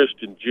you're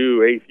Christian,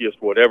 Jew,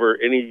 atheist, whatever,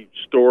 any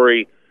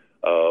story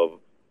of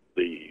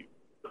the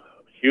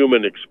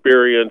human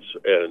experience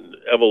and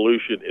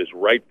evolution is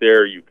right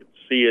there. You can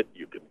see it.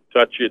 You can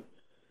touch it.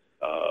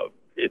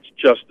 It's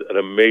just an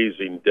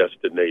amazing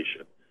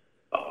destination.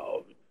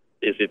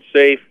 Is it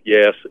safe?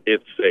 Yes,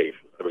 it's safe.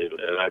 I mean,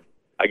 and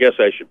I guess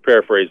I should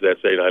paraphrase that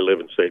saying I live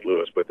in St.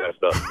 Louis, but that's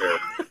not fair.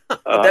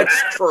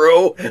 That's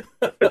true.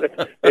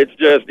 It's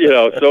just,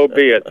 so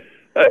be it.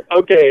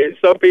 Okay,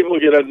 some people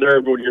get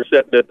unnerved when you're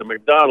sitting at the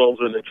McDonald's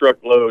and a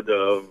truckload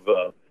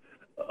of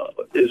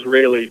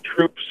Israeli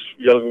troops,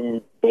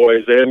 young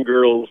boys and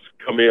girls,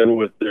 come in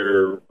with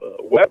their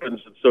weapons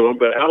and so on,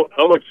 but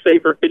how much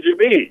safer could you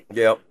be?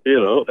 Yeah.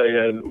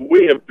 And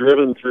we have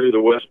driven through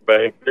the West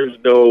Bank. There's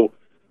no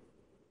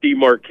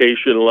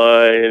demarcation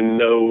line,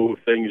 no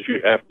things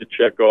you have to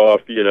check off.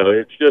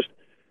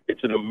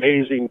 It's an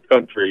amazing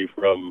country,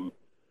 from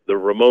the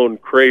Ramon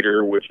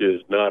Crater, which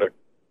is not a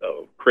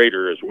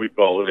crater as we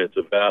call it. It's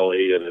a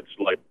valley, and it's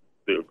like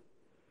the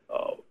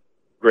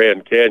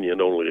Grand Canyon,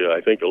 only I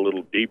think a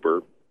little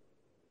deeper.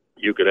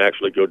 you can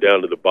actually go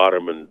down to the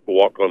bottom and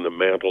walk on the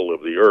mantle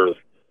of the earth,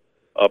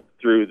 up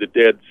through the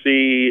Dead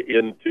Sea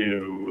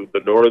into the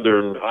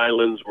northern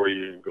highlands where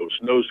you can go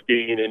snow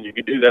skiing, and you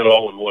can do that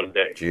all in one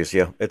day. Jeez,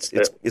 yeah. It's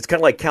kind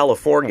of like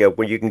California,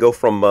 where you can go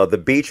from the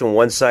beach on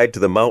one side to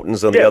the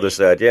mountains on the other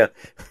side, yeah.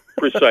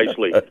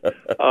 Precisely.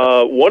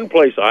 One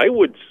place I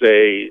would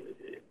say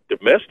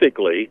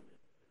domestically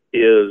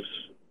is,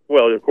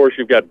 well, of course,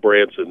 you've got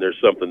Branson. There's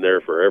something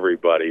there for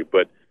everybody.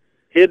 But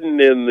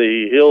hidden in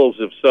the hills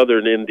of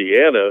southern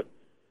Indiana,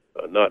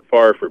 not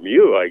far from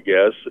you, I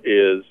guess,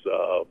 is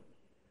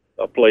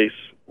a place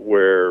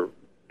where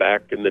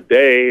back in the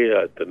day,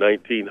 the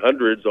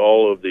 1900s,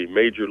 all of the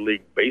Major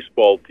League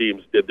Baseball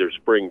teams did their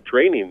spring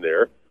training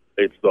there.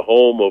 It's the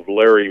home of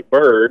Larry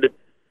Bird.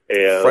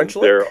 And French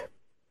Lick?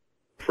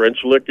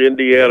 French Lick,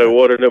 Indiana. Yeah.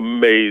 What an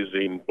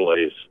amazing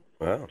place.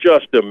 Wow.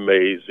 Just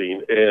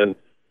amazing. And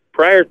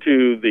prior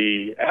to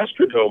the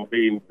Astrodome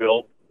being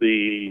built,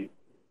 the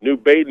New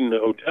Baden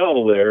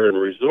Hotel there and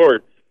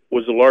resort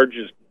was the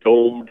largest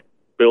domed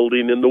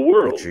building in the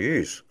world.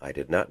 Jeez, I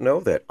did not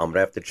know that. I'm going to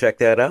have to check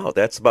that out.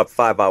 That's about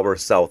 5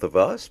 hours south of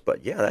us,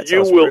 but yeah, that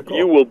sounds pretty cool.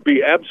 You will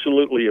be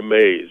absolutely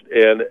amazed.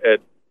 And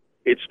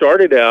it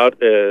started out,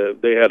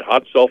 they had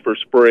hot sulfur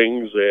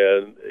springs,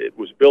 and it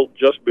was built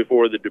just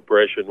before the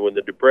Depression. When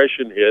the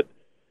Depression hit,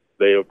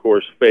 they, of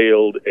course,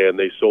 failed, and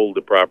they sold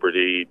the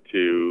property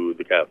to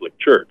the Catholic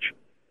Church,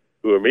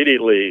 who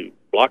immediately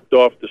blocked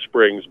off the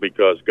springs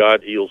because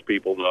God heals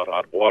people, not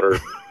hot water.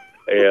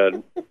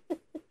 And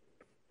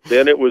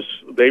then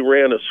they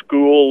ran a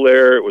school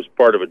there. It was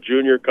part of a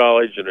junior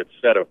college, and it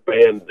sat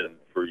abandoned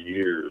for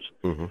years.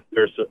 Mm-hmm.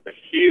 There's a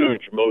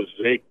huge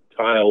mosaic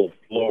tile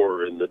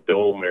floor in the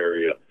dome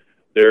area.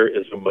 There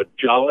is a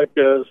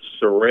Majolica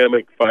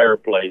ceramic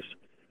fireplace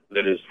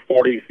that is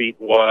 40 feet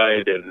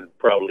wide and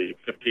probably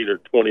 15 or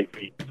 20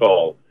 feet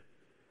tall.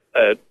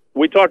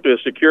 We talked to a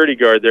security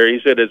guard there. He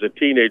said as a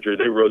teenager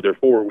they rode their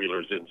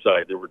four-wheelers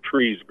inside. There were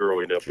trees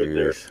growing up in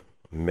there.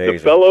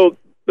 Amazing.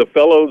 The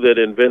fellow that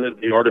invented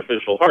the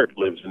artificial heart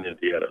lives in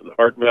Indiana. The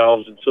heart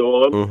valves and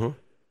so on. Mm-hmm.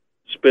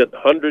 Spent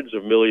hundreds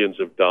of millions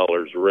of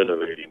dollars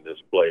renovating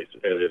this place,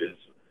 and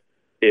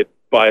it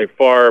by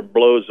far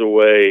blows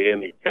away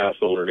any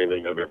castle or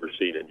anything I've ever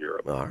seen in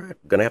Europe. All right.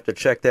 I'm going to have to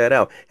check that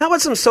out. How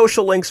about some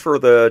social links for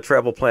the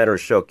Travel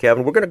Planners Show,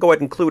 Kevin? We're going to go ahead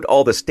and include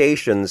all the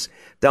stations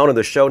down in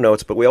the show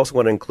notes, but we also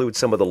want to include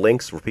some of the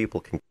links where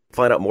people can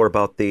find out more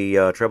about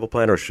the Travel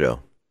Planners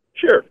Show.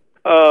 Sure.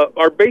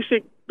 Our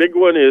basic big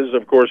one is,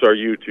 of course, our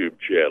YouTube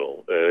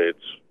channel. It's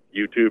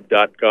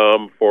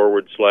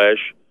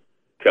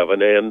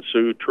youtube.com/Kevin and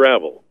Sue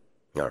Travel.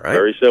 All right.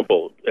 Very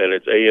simple. And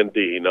it's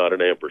A&D, not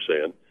an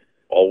ampersand.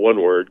 All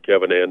one word,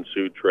 Kevin and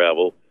Sue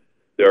Travel.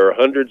 There are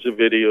hundreds of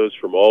videos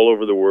from all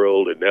over the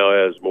world. It now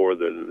has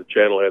the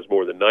channel has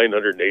more than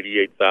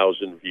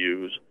 988,000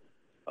 views,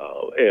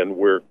 and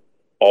we're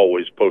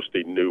always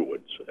posting new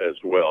ones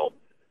as well.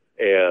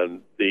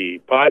 And the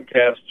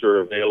podcasts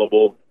are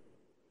available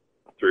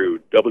through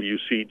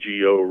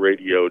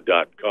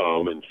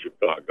WCGOradio.com in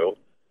Chicago.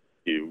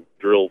 You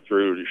drill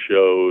through the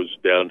shows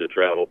down to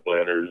Travel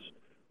Planners,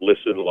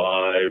 listen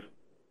live,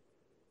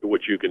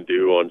 which you can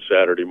do on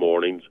Saturday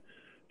mornings.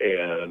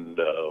 And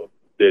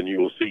then you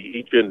will see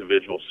each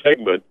individual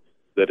segment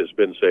that has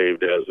been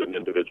saved as an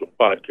individual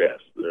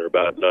podcast. They're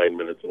about 9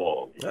 minutes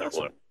long. That's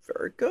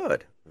very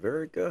good.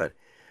 Very good.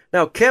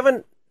 Now,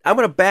 Kevin, I'm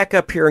going to back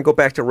up here and go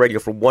back to radio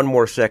for one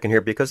more second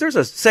here, because there's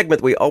a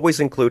segment we always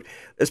include,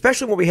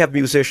 especially when we have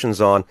musicians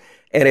on,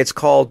 and it's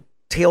called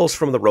Tales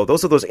from the Road.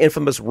 Those are those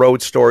infamous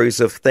road stories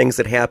of things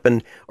that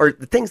happened or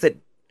things that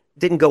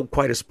didn't go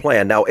quite as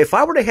planned. Now, if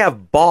I were to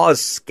have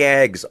Boz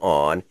Scaggs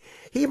on,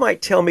 he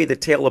might tell me the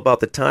tale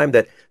about the time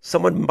that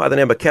someone by the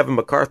name of Kevin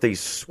McCarthy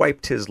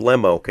swiped his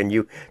limo. Can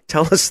you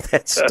tell us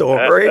that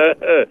story?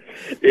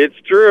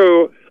 It's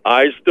true.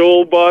 I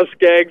stole Boz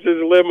Scaggs'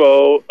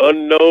 limo,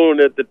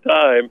 unknown at the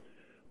time.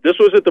 This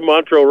was at the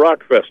Montreux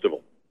Rock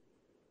Festival.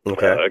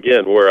 Okay.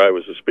 Again, where I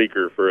was a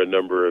speaker for a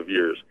number of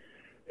years,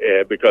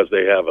 because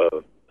they have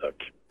a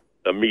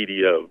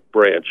media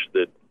branch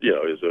that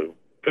is a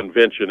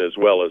convention as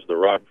well as the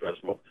Rock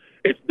Festival.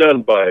 It's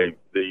done by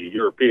the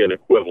European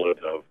equivalent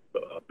of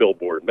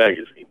Billboard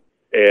magazine.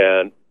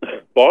 And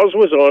Boz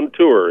was on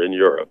tour in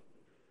Europe.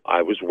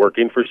 I was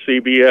working for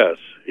CBS.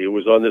 He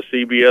was on the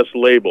CBS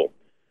label.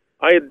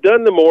 I had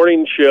done the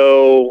morning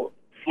show,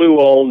 flew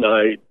all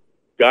night,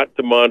 got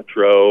to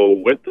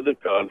Montreux, went to the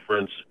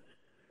conference,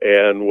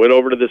 and went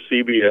over to the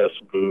CBS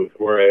booth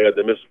where I had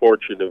the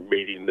misfortune of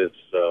meeting this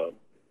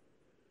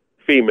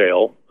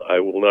female. I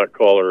will not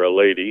call her a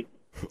lady.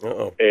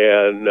 Uh-oh.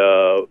 And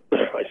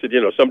I said,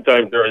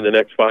 sometime during the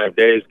next 5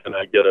 days, can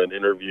I get an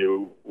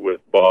interview with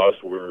Boz?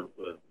 We're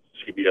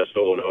CBS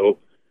O&O,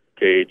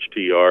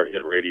 KHTR,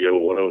 Hit Radio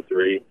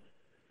 103.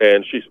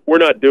 And we're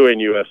not doing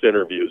U.S.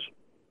 interviews.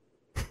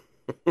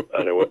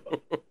 And I went,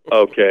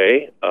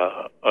 okay,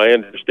 I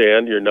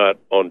understand you're not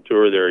on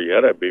tour there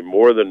yet. I'd be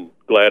more than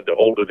glad to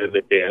hold it in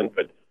the can.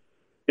 But,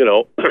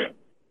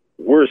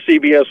 we're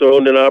CBS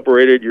owned and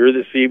operated. You're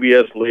the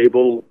CBS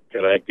label.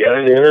 Can I get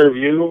an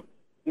interview?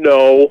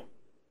 no.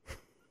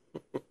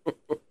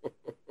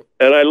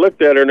 And I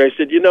looked at her and I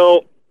said,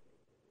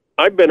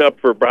 I've been up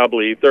for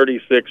probably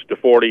 36 to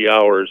 40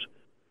 hours,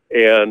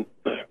 and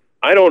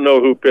I don't know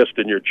who pissed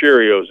in your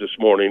Cheerios this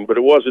morning, but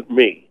it wasn't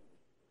me.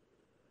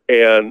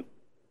 And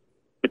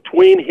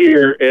between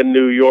here and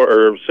New York,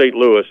 or St.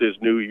 Louis, is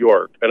New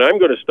York, and I'm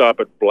going to stop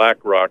at Black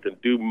Rock and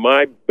do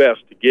my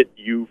best to get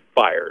you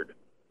fired.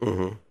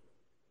 Mm-hmm.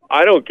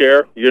 I don't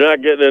care. You're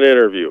not getting an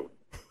interview.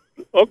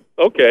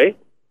 Okay.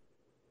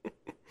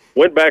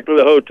 Went back to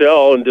the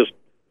hotel and just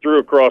threw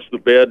across the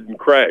bed and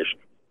crashed.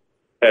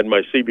 Had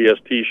my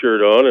CBS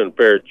T-shirt on and a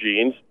pair of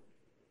jeans.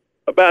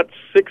 About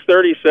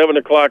 6:30, 7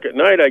 o'clock at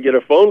night, I get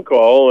a phone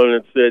call, and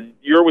it said,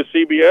 "You're with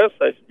CBS?"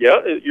 I said,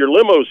 "Yeah, your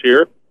limo's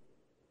here."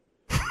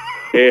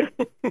 And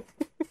I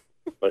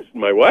said,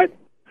 "My what?"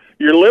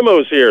 "Your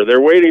limo's here.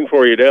 They're waiting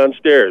for you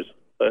downstairs."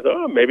 I thought,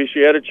 oh, maybe she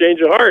had a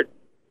change of heart.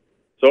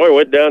 So I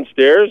went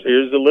downstairs.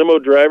 Here's the limo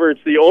driver.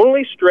 It's the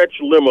only stretch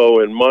limo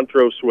in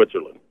Montreux,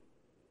 Switzerland.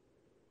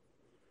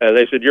 And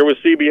they said, "You're with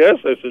CBS?"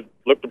 I said,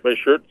 looked at my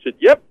shirt and said,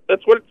 "Yep,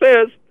 that's what it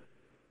says."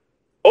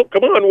 "Oh,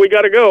 come on, we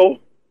got to go."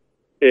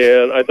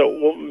 And I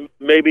thought, well,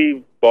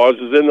 maybe Boz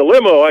is in the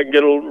limo. I can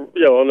get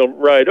on a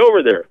ride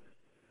over there.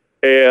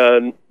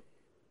 And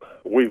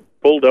we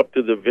pulled up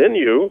to the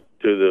venue,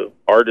 to the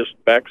artist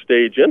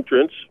backstage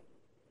entrance.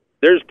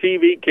 There's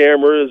TV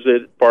cameras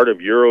at part of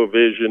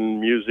Eurovision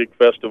Music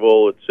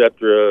Festival,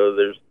 etc.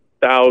 There's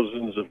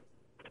thousands of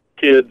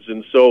kids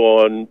and so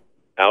on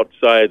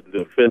outside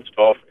the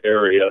fenced-off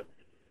area.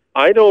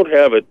 I don't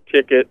have a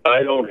ticket.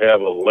 I don't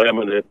have a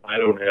laminate. I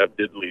don't have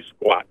diddly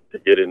squat to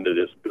get into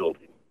this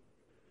building.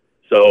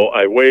 So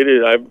I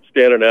waited. I'm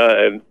standing out,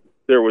 and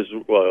there was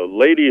a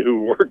lady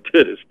who worked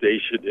at a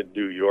station in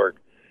New York,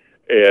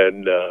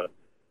 and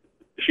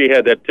she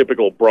had that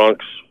typical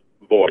Bronx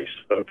voice,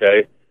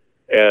 okay?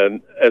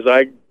 And as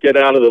I get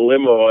out of the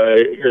limo,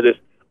 I hear this,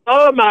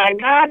 "Oh, my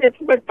God,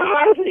 it's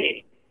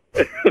McCarthy."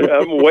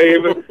 I'm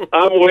waving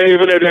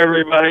at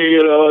everybody,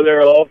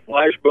 they're all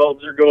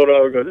flashbulbs are going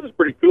on. I go, "This is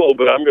pretty cool,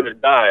 but I'm going to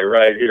die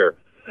right here."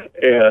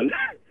 And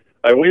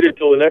I waited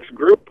till the next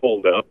group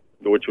pulled up,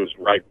 which was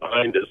right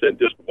behind us, and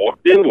just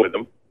walked in with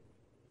them.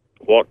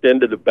 Walked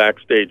into the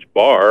backstage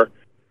bar,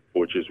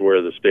 which is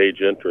where the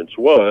stage entrance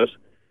was,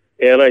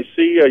 and I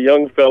see a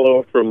young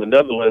fellow from the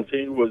Netherlands.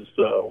 He was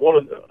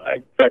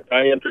in fact,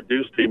 I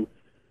introduced him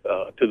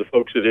to the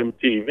folks at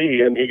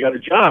MTV, and he got a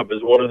job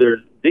as one of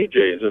their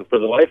DJs. And for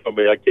the life of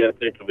me, I can't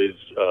think of his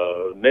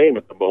name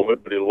at the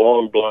moment, but he had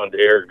long blonde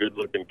hair,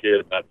 good-looking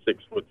kid, about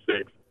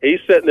 6'6". He's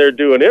sitting there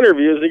doing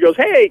interviews, and he goes,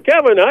 "Hey,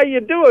 Kevin, how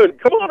you doing?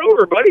 Come on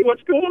over, buddy.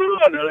 What's going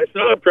on?" And I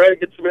said, "I'm trying to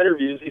get some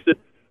interviews." He said,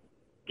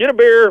 "Get a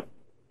beer,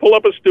 pull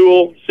up a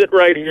stool, sit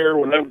right here.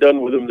 When I'm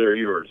done with them, they're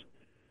yours."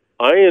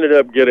 I ended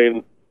up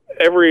getting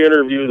every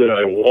interview that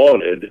I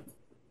wanted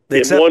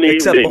in one evening.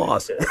 Except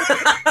Boz.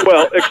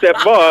 Well,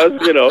 except Boz,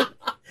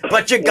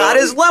 But you got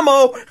his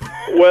limo.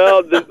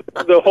 Well,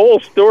 the whole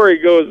story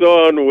goes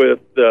on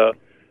with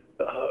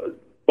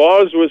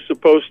Boz was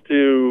supposed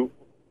to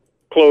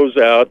close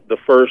out the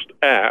first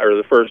act, or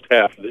the first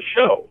half of the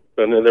show,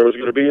 and then there was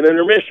going to be an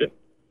intermission.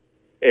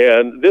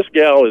 And this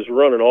gal is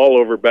running all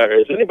over back.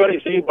 "Has anybody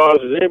seen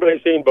Boz? Has anybody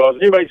seen Boz?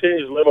 Has anybody seen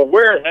his limo?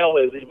 Where the hell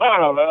is he?" Blah,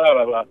 blah, blah,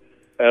 blah, blah.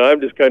 And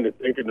I'm just kind of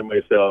thinking to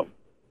myself,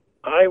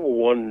 I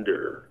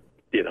wonder,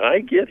 did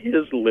I get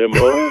his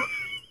limo?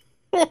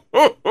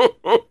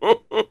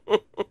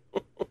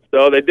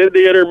 So they did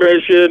the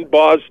intermission.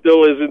 Boz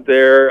still isn't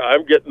there.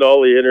 I'm getting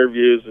all the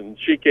interviews, and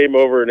she came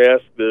over and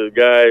asked the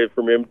guy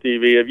from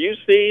MTV, "Have you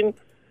seen?"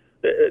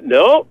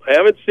 "No,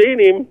 haven't seen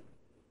him."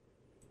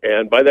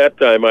 And by that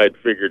time, I had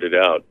figured it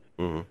out.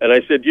 Mm-hmm. And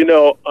I said,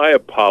 I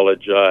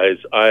apologize.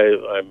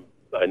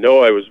 I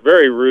know I was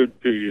very rude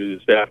to you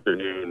this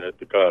afternoon at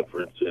the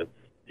conference, and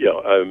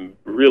I'm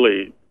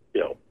really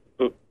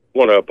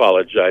want to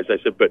apologize. I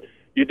said, but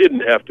you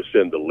didn't have to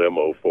send the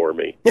limo for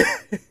me.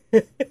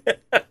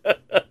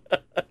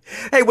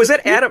 Hey, was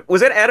that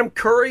Adam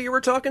Curry you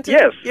were talking to?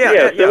 Yes,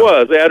 yes, it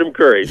was Adam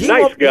Curry.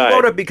 Nice guy. He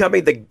wound up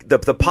becoming the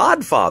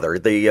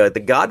podfather, the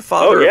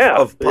godfather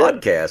of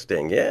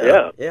podcasting.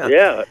 Yeah.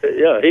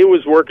 He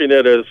was working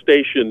at a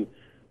station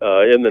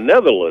in the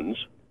Netherlands,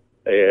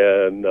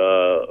 and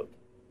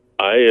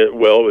it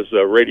was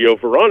Radio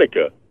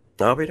Veronica.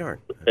 I'll be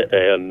darned.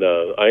 And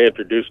I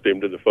introduced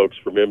him to the folks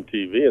from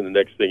MTV, and the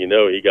next thing you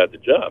know, he got the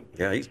job.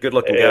 Yeah, he's a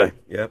good-looking guy.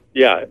 Yep.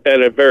 Yeah,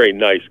 and a very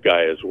nice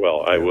guy as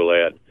well, I will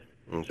add.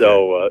 Okay.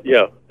 So,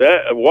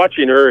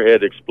 watching her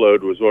head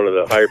explode was one of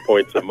the high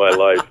points of my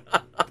life.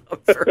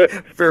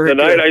 Very the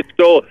night I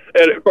stole,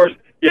 and of course,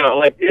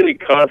 like any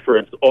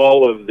conference,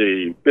 all of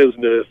the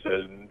business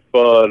and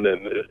fun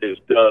is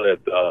done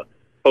at the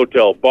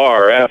hotel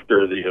bar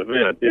after the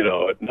event,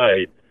 at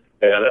night.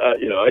 And,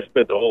 I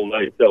spent the whole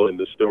night telling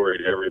the story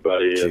to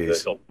everybody in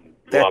the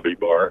lobby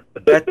bar.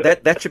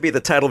 that should be the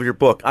title of your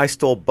book, I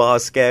Stole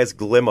Boz Scaggs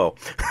Limo.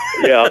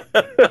 Yeah.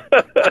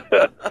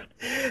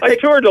 I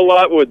toured a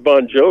lot with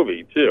Bon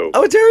Jovi, too.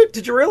 Oh,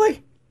 did you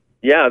really?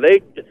 Yeah,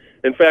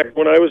 In fact,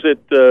 when I was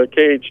at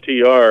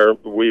KHTR,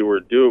 we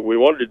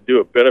wanted to do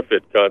a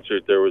benefit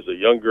concert. There was a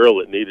young girl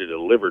that needed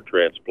a liver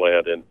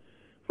transplant, and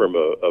from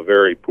a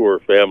very poor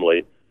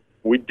family.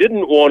 We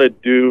didn't want to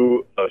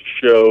do a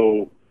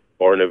show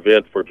or an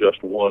event for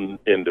just one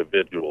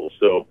individual,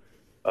 so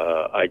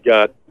I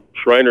got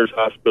Shriners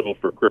Hospital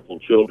for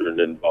Crippled Children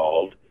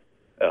involved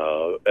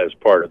as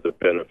part of the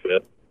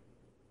benefit,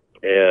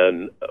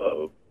 and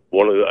I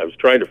was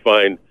trying to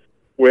find.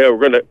 We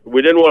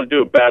didn't want to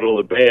do a battle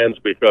of the bands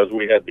because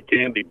we had the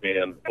Candy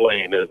Band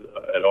playing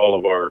at all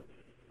of our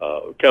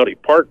county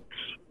parks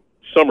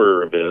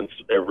summer events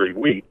every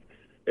week,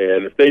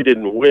 and if they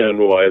didn't win,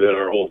 why then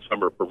our whole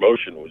summer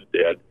promotion was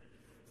dead.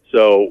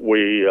 So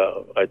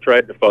I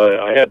tried to find.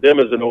 I had them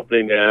as an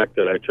opening act,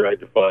 and I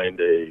tried to find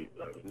a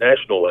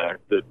national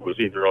act that was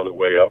either on the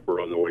way up or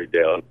on the way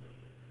down.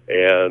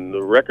 And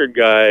the record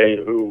guy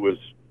who was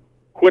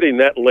quitting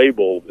that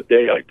label the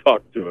day I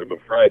talked to him, a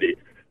Friday,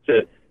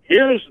 said,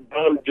 "Here's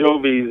Bon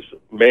Jovi's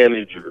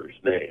manager's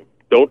name.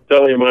 Don't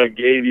tell him I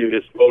gave you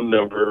his phone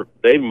number.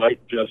 They might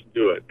just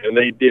do it." And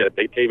they did.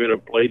 They came in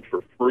and played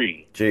for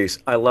free.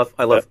 Jeez, I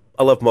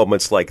love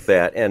moments like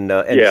that. And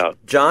yeah.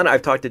 John,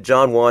 I've talked to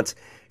John once.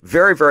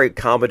 Very, very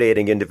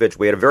accommodating individual.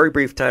 We had a very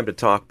brief time to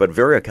talk, but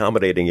very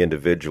accommodating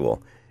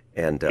individual.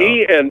 And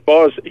he and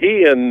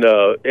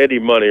Eddie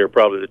Money are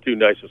probably the two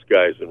nicest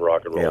guys in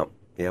rock and roll. Yeah.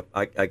 Yep,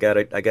 I got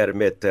to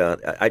admit,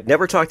 I'd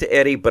never talked to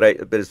Eddie, but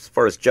as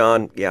far as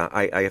John, yeah,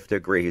 I have to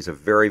agree. He's a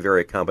very,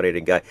 very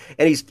accommodating guy,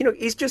 and he's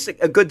just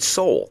a good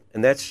soul,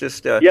 and that's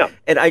just yeah.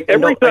 And I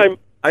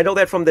know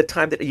that from the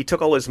time that he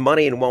took all his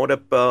money and wound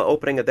up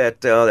opening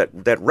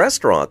that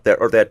restaurant that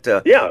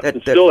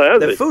still has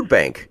that it. Food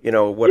bank,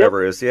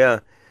 whatever it is,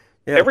 yeah.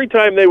 Every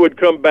time they would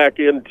come back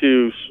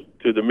into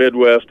the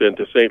Midwest and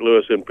to St.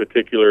 Louis in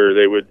particular,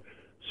 they would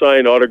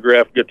sign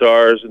autographed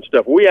guitars and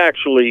stuff. We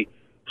actually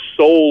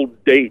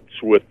sold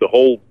dates with the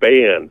whole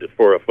band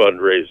for a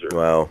fundraiser.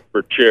 Wow.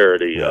 For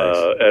charity.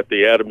 Nice. At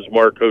the Adams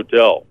Mark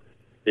Hotel.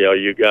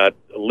 You got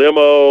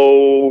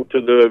limo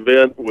to the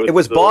event. It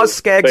was Boz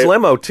Scaggs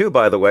Limo, too,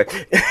 by the way.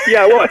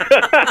 Yeah, well,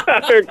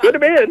 could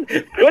have been.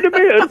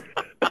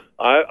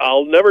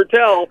 I'll never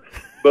tell.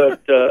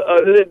 But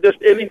just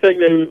anything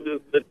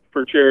that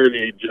for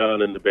charity,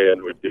 John and the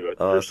band would do it.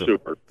 Awesome. They're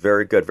super.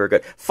 Very good, very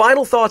good.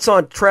 Final thoughts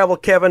on travel,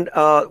 Kevin.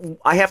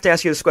 I have to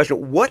ask you this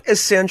question. What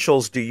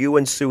essentials do you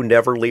and Sue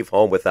never leave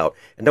home without?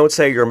 And don't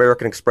say your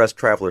American Express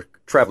traveler's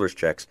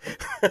checks.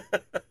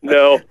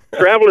 No,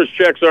 traveler's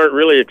checks aren't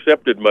really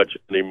accepted much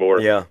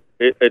anymore. Yeah.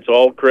 It's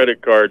all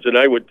credit cards. And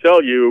I would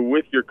tell you,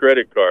 with your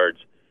credit cards,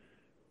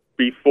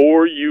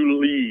 before you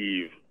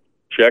leave,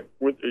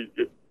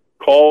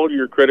 call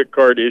your credit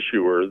card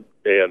issuer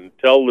and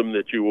tell them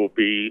that you will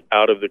be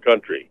out of the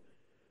country.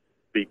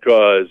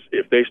 Because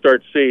if they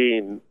start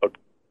seeing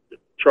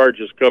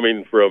charges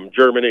coming from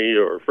Germany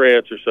or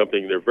France or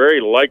something, they're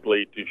very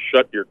likely to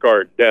shut your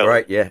card down.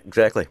 Right, yeah,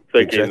 exactly.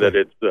 Thinking that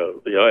it's,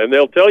 and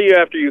they'll tell you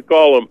after you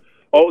call them,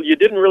 "Oh, you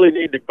didn't really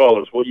need to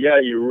call us." Well, yeah,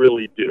 you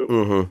really do.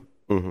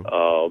 Mm-hmm. Mm-hmm.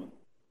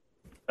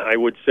 I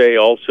would say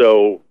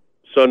also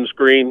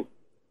sunscreen.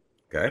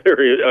 Okay.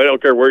 I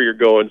don't care where you're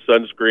going,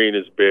 sunscreen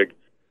is big.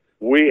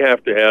 We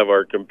have to have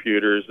our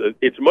computers.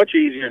 It's much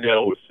easier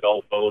now with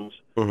cell phones.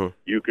 Mm-hmm.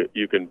 You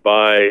can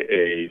buy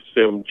a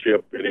SIM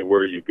chip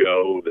anywhere you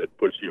go that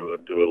puts you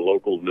into a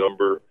local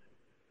number.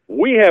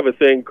 We have a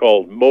thing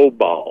called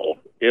Mobile,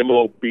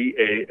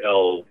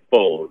 M-O-B-A-L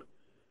phone.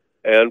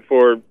 And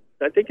for,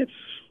 I think it's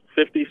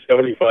 $50,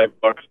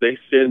 $75, they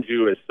send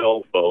you a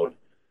cell phone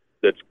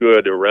that's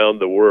good around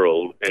the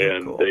world,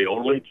 and cool. they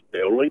only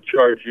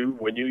charge you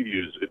when you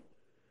use it.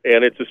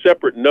 And it's a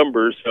separate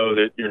number so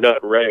that you're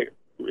not ranking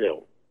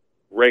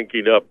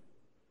up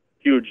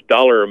huge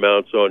dollar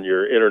amounts on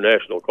your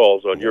international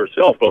calls on your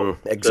cell phone.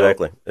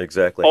 Exactly.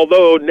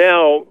 Although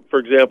now, for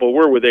example,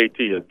 we're with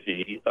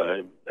AT&T.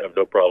 I have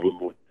no problem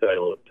with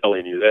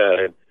telling you that.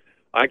 And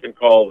I can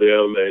call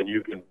them, and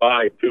you can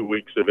buy 2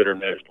 weeks of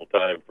international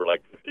time for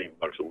like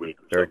 $15 a week.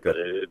 Very good.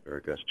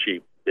 Very good. It's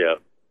cheap. Yeah.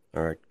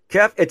 All right.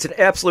 Kev, it's an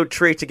absolute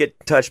treat to get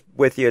in touch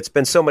with you. It's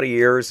been so many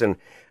years, and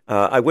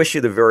I wish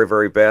you the very,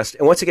 very best.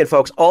 And once again,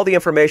 folks, all the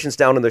information's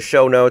down in the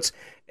show notes,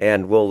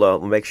 and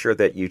we'll make sure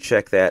that you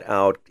check that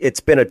out.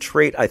 It's been a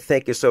treat. I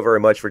thank you so very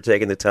much for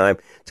taking the time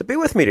to be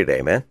with me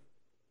today, man.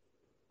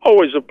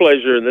 Always a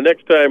pleasure. And the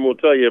next time we'll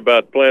tell you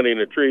about planting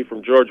a tree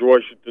from George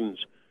Washington's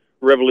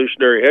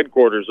Revolutionary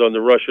Headquarters on the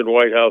Russian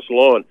White House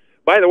lawn.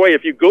 By the way,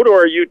 if you go to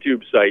our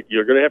YouTube site,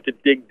 you're going to have to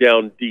dig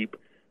down deep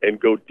and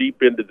go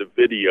deep into the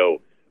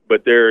video.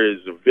 But there is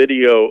a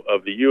video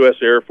of the U.S.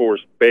 Air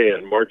Force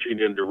Band marching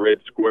into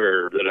Red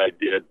Square that I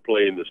did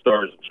playing the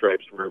Stars and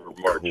Stripes Forever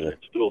March. Cool. It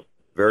still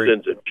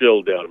sends a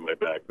chill down my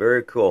back.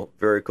 Very cool.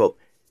 Very cool.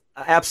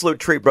 Absolute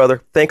treat,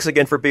 brother. Thanks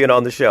again for being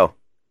on the show.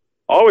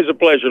 Always a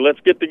pleasure. Let's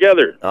get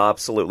together.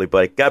 Absolutely,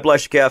 buddy. God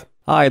bless you, Kev.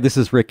 Hi, this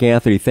is Rick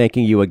Anthony,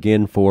 thanking you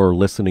again for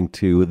listening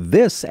to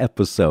this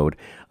episode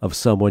of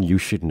Someone You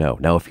Should Know.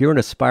 Now, if you're an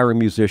aspiring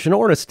musician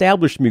or an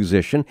established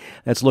musician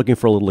that's looking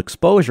for a little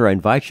exposure, I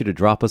invite you to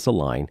drop us a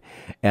line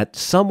at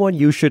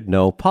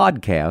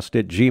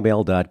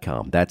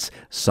someoneyoushouldknowpodcast@gmail.com. That's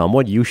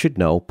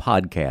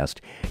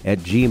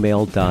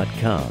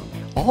someoneyoushouldknowpodcast@gmail.com.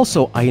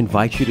 Also, I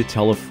invite you to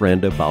tell a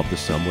friend about the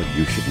Someone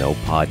You Should Know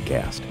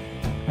podcast.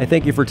 I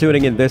thank you for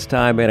tuning in this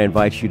time, and I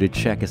invite you to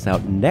check us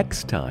out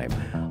next time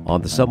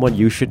on the Someone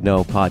You Should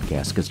Know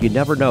podcast, because you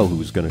never know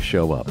who's going to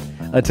show up.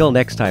 Until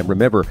next time,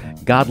 remember,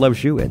 God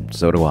loves you, and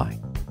so do I.